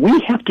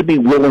 We have to be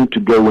willing to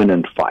go in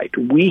and fight.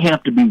 We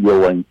have to be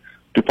willing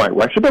to fight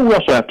righteously, but we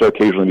also have to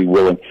occasionally be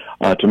willing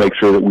to make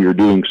sure that we are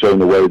doing so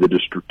in a way that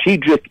is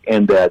strategic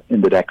and that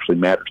actually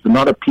matters. They're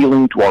not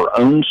appealing to our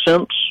own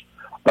sense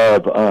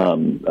of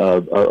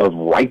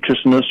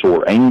righteousness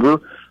or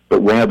anger, but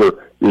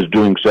rather is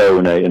doing so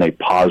in a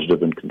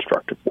positive and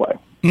constructive way.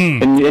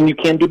 And you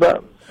can do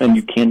both.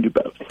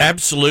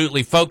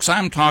 Absolutely. Folks,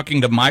 I'm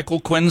talking to Michael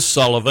Quinn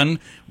Sullivan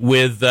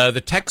with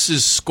the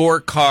Texas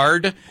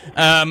Scorecard,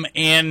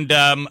 and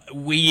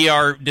we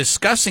are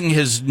discussing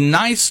his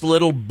nice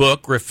little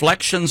book,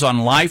 Reflections on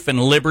Life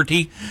and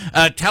Liberty.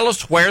 Tell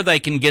us where they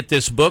can get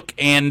this book,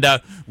 and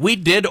we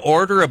did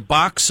order a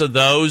box of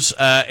those,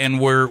 and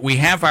we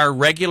have our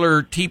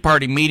regular Tea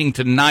Party meeting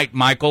tonight,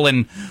 Michael,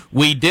 and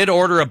we did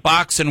order a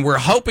box, and we're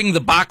hoping the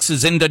box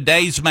is in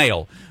today's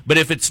mail. But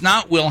if it's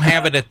not, we'll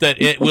have it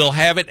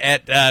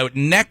at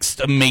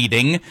next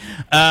meeting.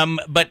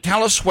 But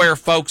tell us where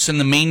folks in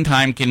the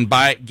meantime can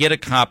get a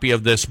copy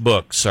of this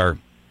book, sir.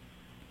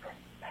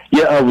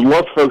 Yeah, I would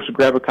love folks to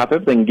grab a copy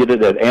of it. They can get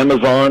it at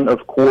Amazon,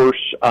 of course.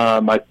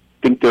 I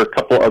think there are a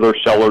couple other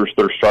sellers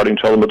that are starting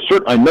to sell them, but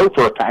certainly I know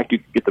for a fact you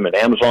can get them at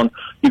Amazon.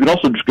 You can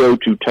also just go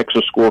to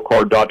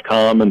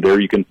TexasScorecard.com, and there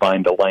you can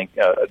find a link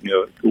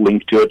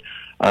to it.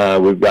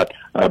 We've got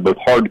both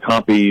hard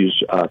copies,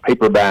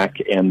 paperback,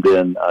 and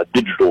then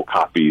digital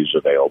copies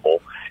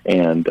available.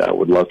 And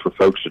would love for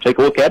folks to take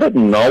a look at it,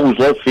 and always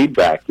love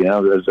feedback.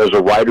 As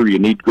a writer, you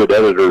need good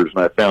editors,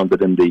 and I found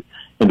that in the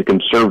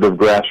conservative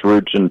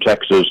grassroots in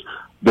Texas,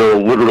 there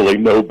are literally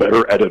no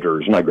better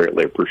editors, and I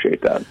greatly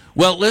appreciate that.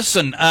 Well,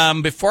 listen,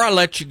 before I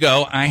let you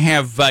go, I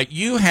have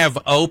you have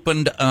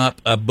opened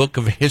up a book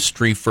of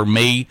history for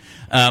me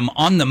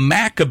on the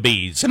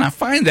Maccabees, and I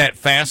find that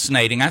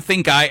fascinating. I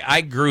think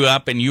I grew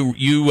up, and you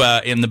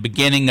in the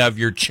beginning of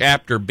your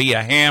chapter, Be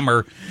a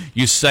Hammer,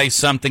 you say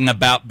something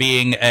about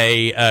being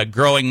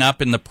growing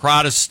up in the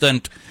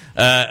Protestant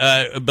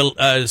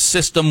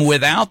system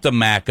without the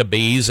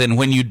Maccabees, and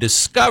when you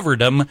discovered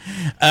them,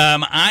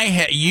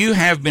 you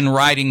have been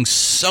writing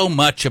so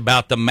much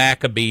about the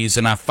Maccabees,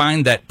 and I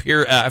find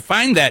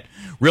that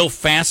real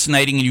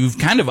fascinating. You've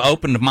kind of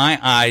opened my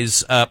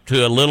eyes up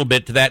to a little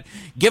bit to that.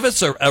 Give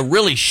us a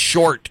really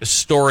short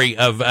story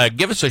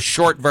give us a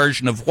short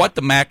version of what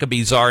the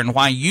Maccabees are and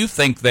why you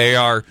think they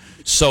are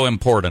so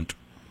important.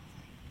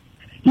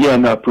 Yeah,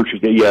 no, I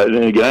appreciate that. Yeah, and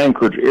again, I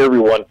encourage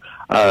everyone.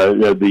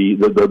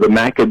 The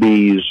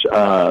Maccabees,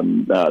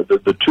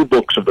 the two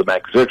books of the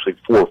Maccabees, actually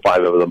 4 or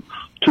 5 of them.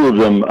 2 of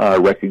them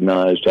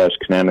recognized as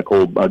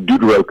canonical,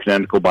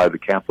 deuterocanonical by the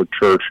Catholic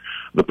Church.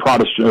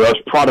 Us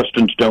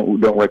Protestants don't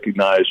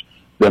recognize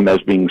them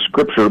as being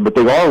scripture, but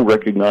they are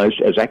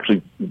recognized as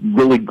actually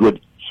really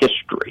good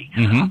history.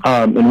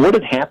 Mm-hmm. And what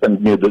had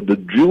happened, the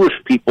Jewish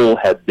people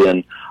had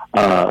been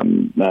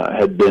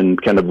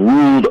kind of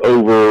ruled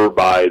over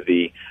by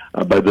the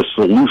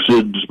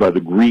Seleucids, by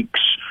the Greeks,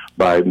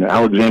 by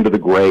Alexander the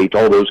Great,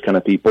 all those kind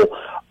of people.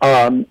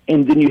 And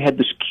then you had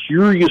this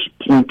curious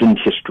point in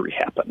history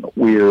happen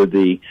where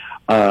those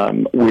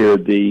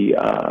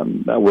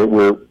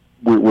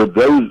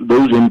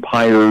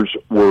empires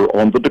were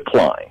on the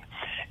decline.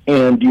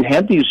 And you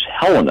had these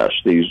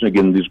Hellenists, these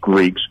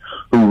Greeks,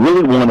 who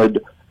really wanted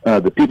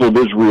the people of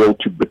Israel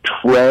to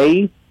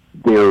betray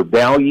their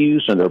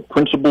values and their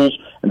principles,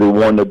 and they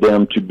wanted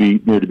them to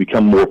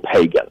become more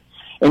pagan.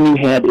 And you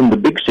had in the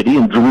big city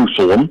in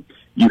Jerusalem,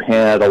 you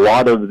had a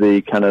lot of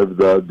the kind of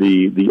the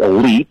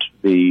elite,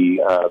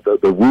 the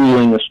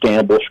ruling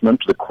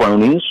establishment, the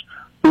cronies,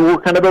 who were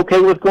kind of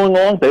okay with going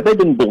along. They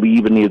didn't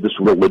believe any of this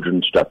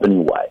religion stuff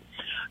anyway.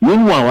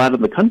 Meanwhile, out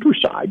in the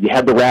countryside, you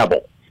had the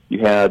rabble. You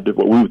had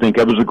what we would think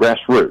of as the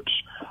grassroots,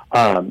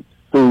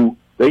 who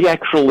they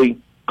actually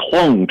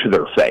clung to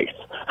their faith.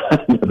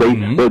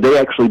 They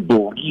actually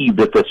believed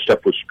that this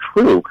stuff was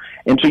true,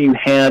 and so you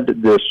had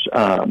this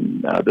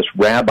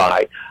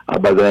rabbi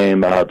by the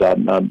name of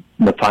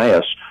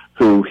Matthias,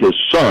 who his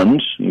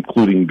sons,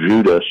 including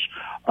Judas,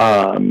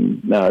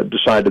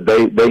 decided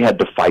they had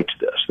to fight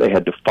this. They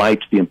had to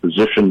fight the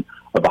imposition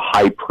of a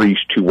high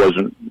priest who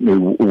wasn't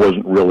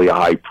really a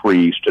high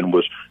priest and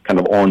was kind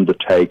of on the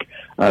take.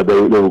 They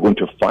were going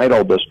to fight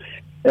all this,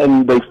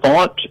 and they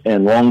fought.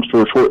 And long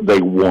story short,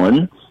 they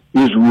won.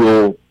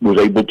 Israel was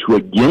able to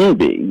again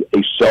be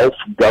a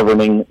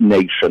self-governing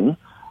nation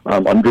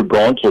under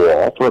God's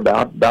law for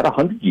about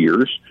 100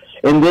 years,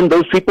 and then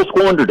those people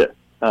squandered it.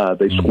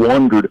 They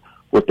squandered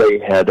what they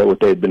had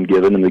been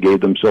given, and they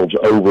gave themselves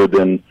over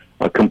then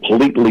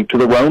completely to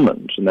the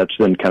Romans, and that's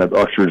then kind of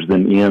ushers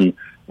them in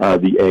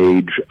the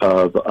age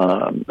of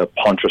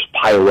Pontius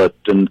Pilate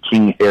and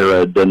King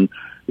Herod and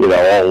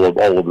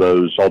all of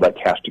those, all that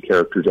cast of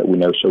characters that we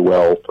know so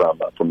well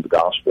from the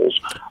Gospels.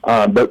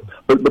 But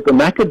the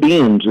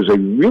Maccabees is a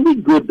really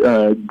good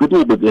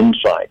little bit of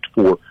insight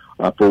for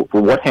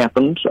what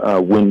happens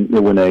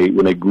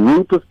when a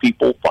group of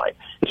people fight.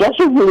 It's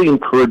also really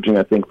encouraging,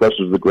 I think, for us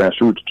as the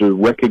grassroots to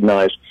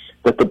recognize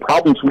that the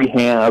problems we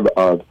have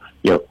of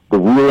the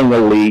ruling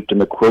elite and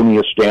the crony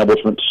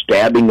establishment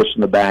stabbing us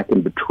in the back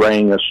and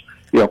betraying us,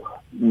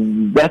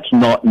 that's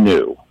not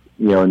new.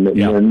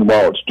 And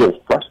while it's still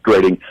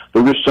frustrating,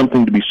 there is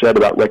something to be said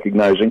about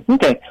recognizing,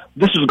 okay,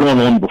 this has gone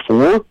on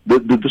before.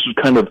 This is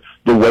kind of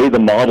the way the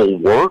model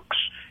works,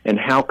 and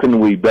how can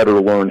we better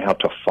learn how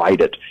to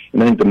fight it?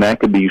 And I think the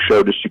Maccabees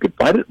showed us you could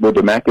fight it, where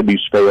the Maccabees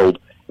failed.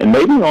 And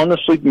maybe,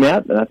 honestly,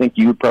 Matt, and I think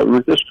you would probably agree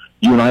with this,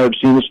 you and I have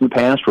seen this in the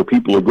past, where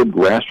people are good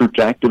grassroots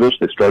activists.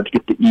 They start to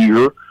get the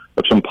ear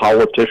of some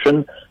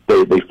politician.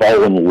 They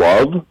fall in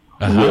love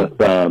with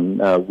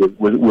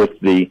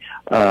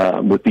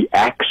the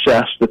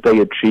access that they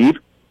achieve,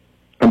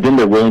 and then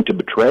they're willing to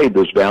betray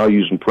those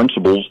values and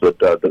principles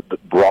that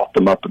brought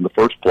them up in the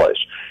first place.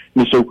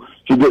 And so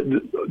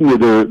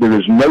there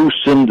is no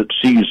sin that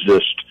sees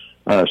us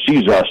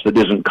that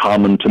isn't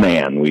common to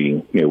man.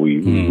 We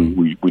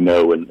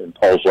know in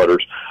Paul's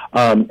letters,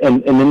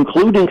 and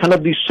including kind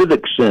of these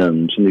civic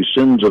sins and these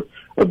sins of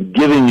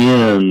giving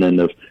in and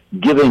of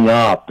giving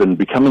up and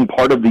becoming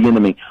part of the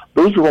enemy.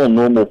 Those are all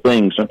normal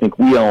things. I think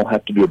we all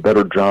have to do a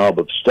better job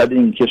of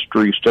studying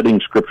history,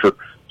 studying Scripture,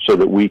 so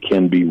that we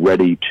can be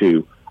ready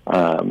to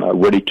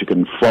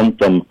confront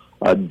them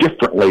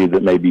differently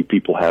than maybe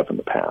people have in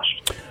the past.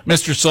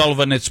 Mr.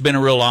 Sullivan, it's been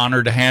a real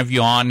honor to have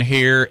you on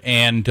here,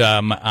 and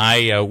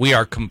we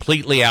are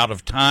completely out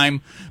of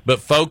time. But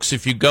folks,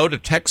 if you go to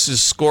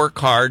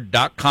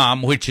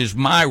TexasScorecard.com, which is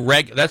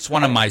that's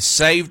one of my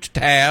saved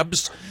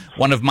tabs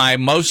one of my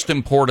most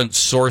important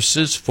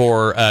sources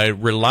for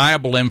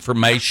reliable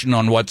information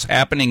on what's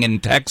happening in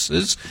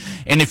Texas.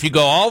 And if you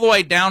go all the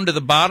way down to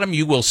the bottom,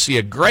 you will see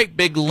a great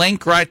big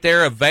link right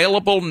there,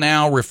 available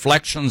now,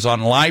 Reflections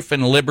on Life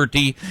and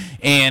Liberty.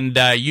 And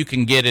you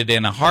can get it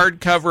in a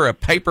hardcover, a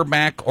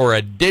paperback, or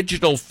a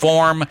digital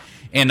form.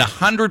 And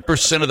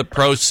 100% of the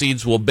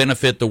proceeds will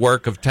benefit the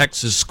work of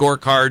Texas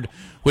Scorecard,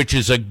 which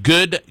is a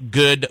good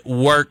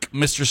work.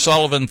 Mr.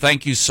 Sullivan,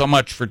 thank you so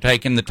much for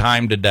taking the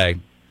time today.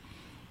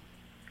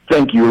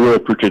 Thank you. Really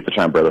appreciate the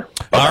time, brother.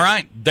 Bye-bye. All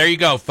right. There you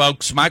go,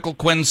 folks. Michael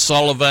Quinn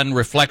Sullivan,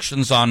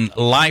 Reflections on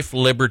Life,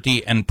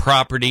 Liberty, and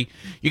Property.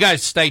 You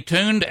guys stay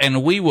tuned,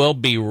 and we will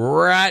be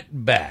right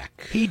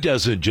back. He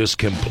doesn't just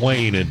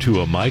complain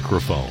into a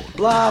microphone.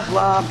 Blah,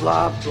 blah,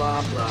 blah,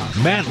 blah, blah.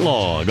 Matt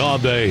Long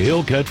on the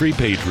Hill Country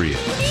Patriot.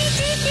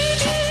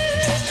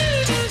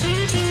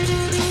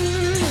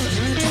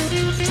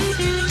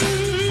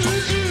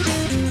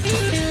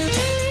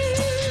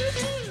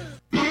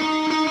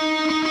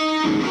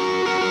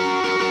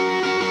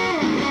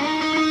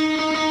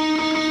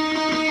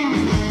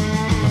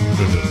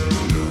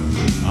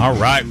 All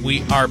right,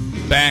 we are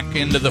back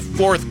into the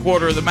fourth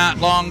quarter of the Matt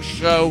Long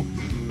Show.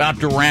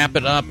 About to wrap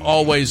it up.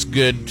 Always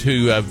good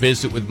to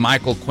visit with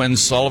Michael Quinn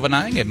Sullivan.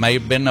 I think it may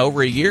have been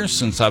over a year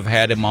since I've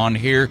had him on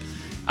here.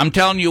 I'm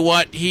telling you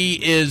what,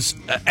 he is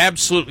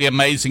absolutely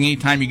amazing.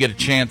 Anytime you get a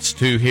chance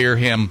to hear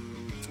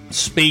him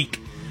speak,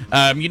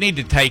 you need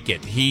to take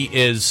it. He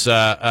is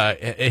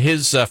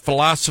his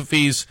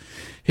philosophies,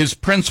 his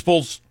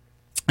principles,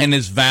 and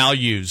his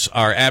values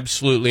are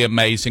absolutely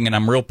amazing, and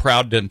I'm real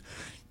proud to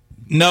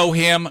know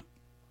him.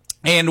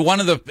 And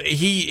one of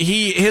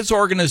his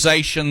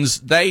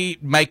organizations, they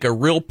make a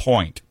real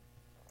point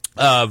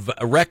of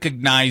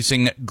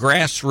recognizing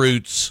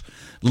grassroots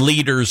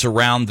leaders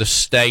around the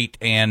state,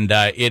 and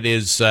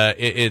it's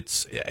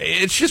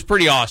just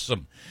pretty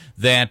awesome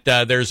that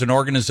there's an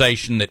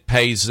organization that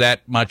pays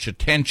that much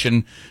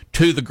attention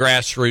to the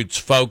grassroots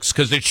folks,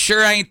 because it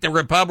sure ain't the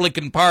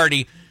Republican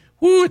Party.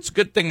 Woo, it's a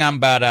good thing I'm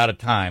about out of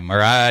time,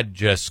 or I'd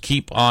just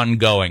keep on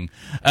going.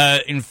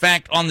 In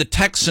fact, on the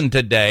Texan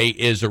today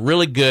is a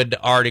really good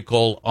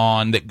article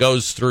that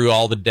goes through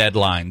all the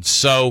deadlines.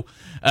 So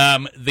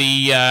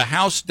the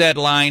House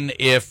deadline,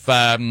 if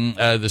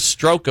the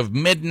stroke of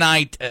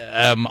midnight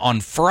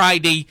on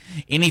Friday,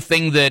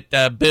 anything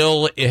that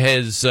bill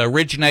has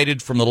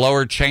originated from the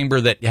lower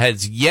chamber that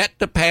has yet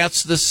to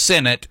pass the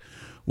Senate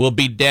will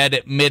be dead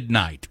at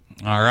midnight.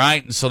 All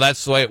right, and so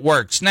that's the way it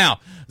works. Now,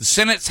 the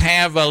Senates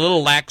have a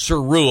little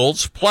laxer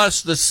rules,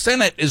 plus the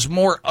Senate is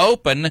more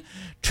open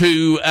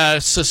to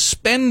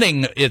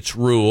suspending its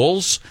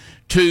rules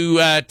to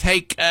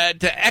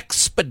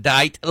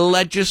expedite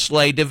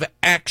legislative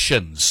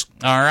actions.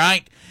 All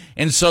right,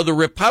 and so the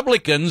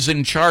Republicans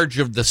in charge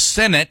of the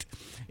Senate,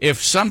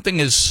 if something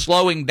is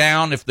slowing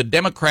down, if the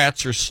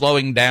Democrats are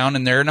slowing down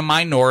and they're in a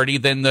minority,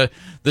 then the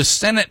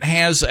Senate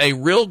has a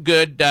real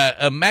good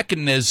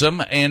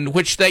mechanism in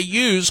which they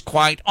use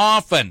quite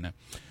often.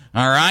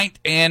 All right,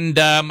 and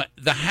the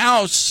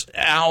House,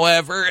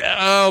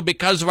 however,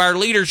 because of our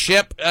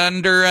leadership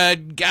under a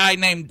guy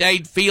named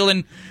Dade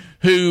Phelan,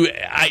 who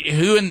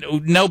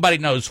nobody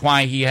knows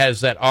why he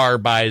has that R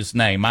by his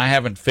name. I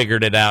haven't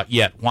figured it out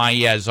yet why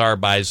he has R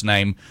by his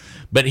name.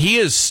 But he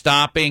is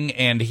stopping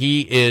and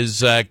he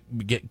is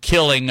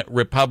killing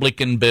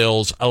Republican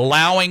bills,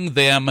 allowing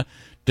them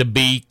to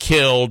be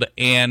killed,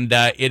 and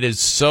it is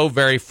so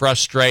very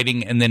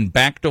frustrating. And then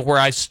back to where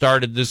I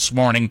started this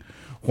morning,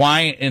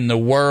 why in the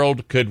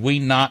world could we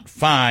not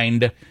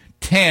find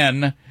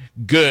 10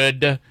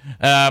 good,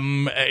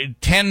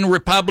 10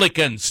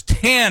 Republicans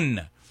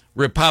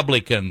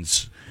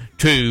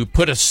to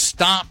put a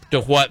stop to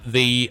what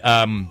the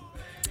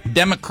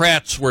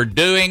Democrats were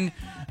doing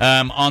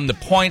on the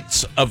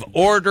points of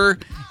order,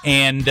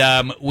 and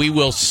we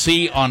will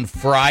see on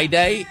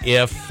Friday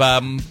if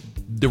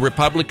the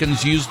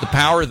Republicans use the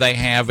power they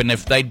have, and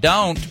if they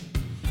don't,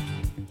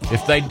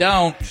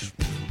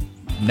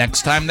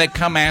 next time they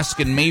come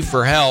asking me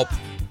for help,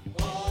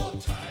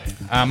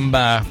 I'm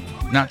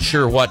not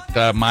sure what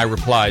my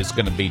reply is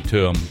going to be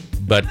to them,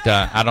 but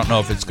I don't know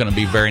if it's going to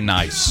be very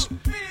nice.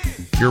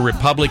 Your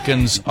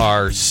Republicans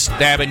are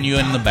stabbing you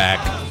in the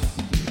back.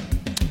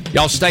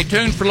 Y'all stay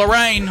tuned for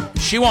Lorraine.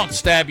 She won't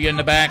stab you in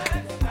the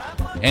back.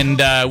 And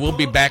we'll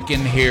be back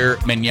in here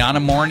manana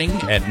morning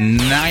at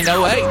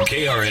 9:08.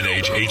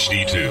 KRNH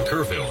HD2,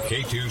 Kerrville,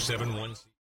 K271.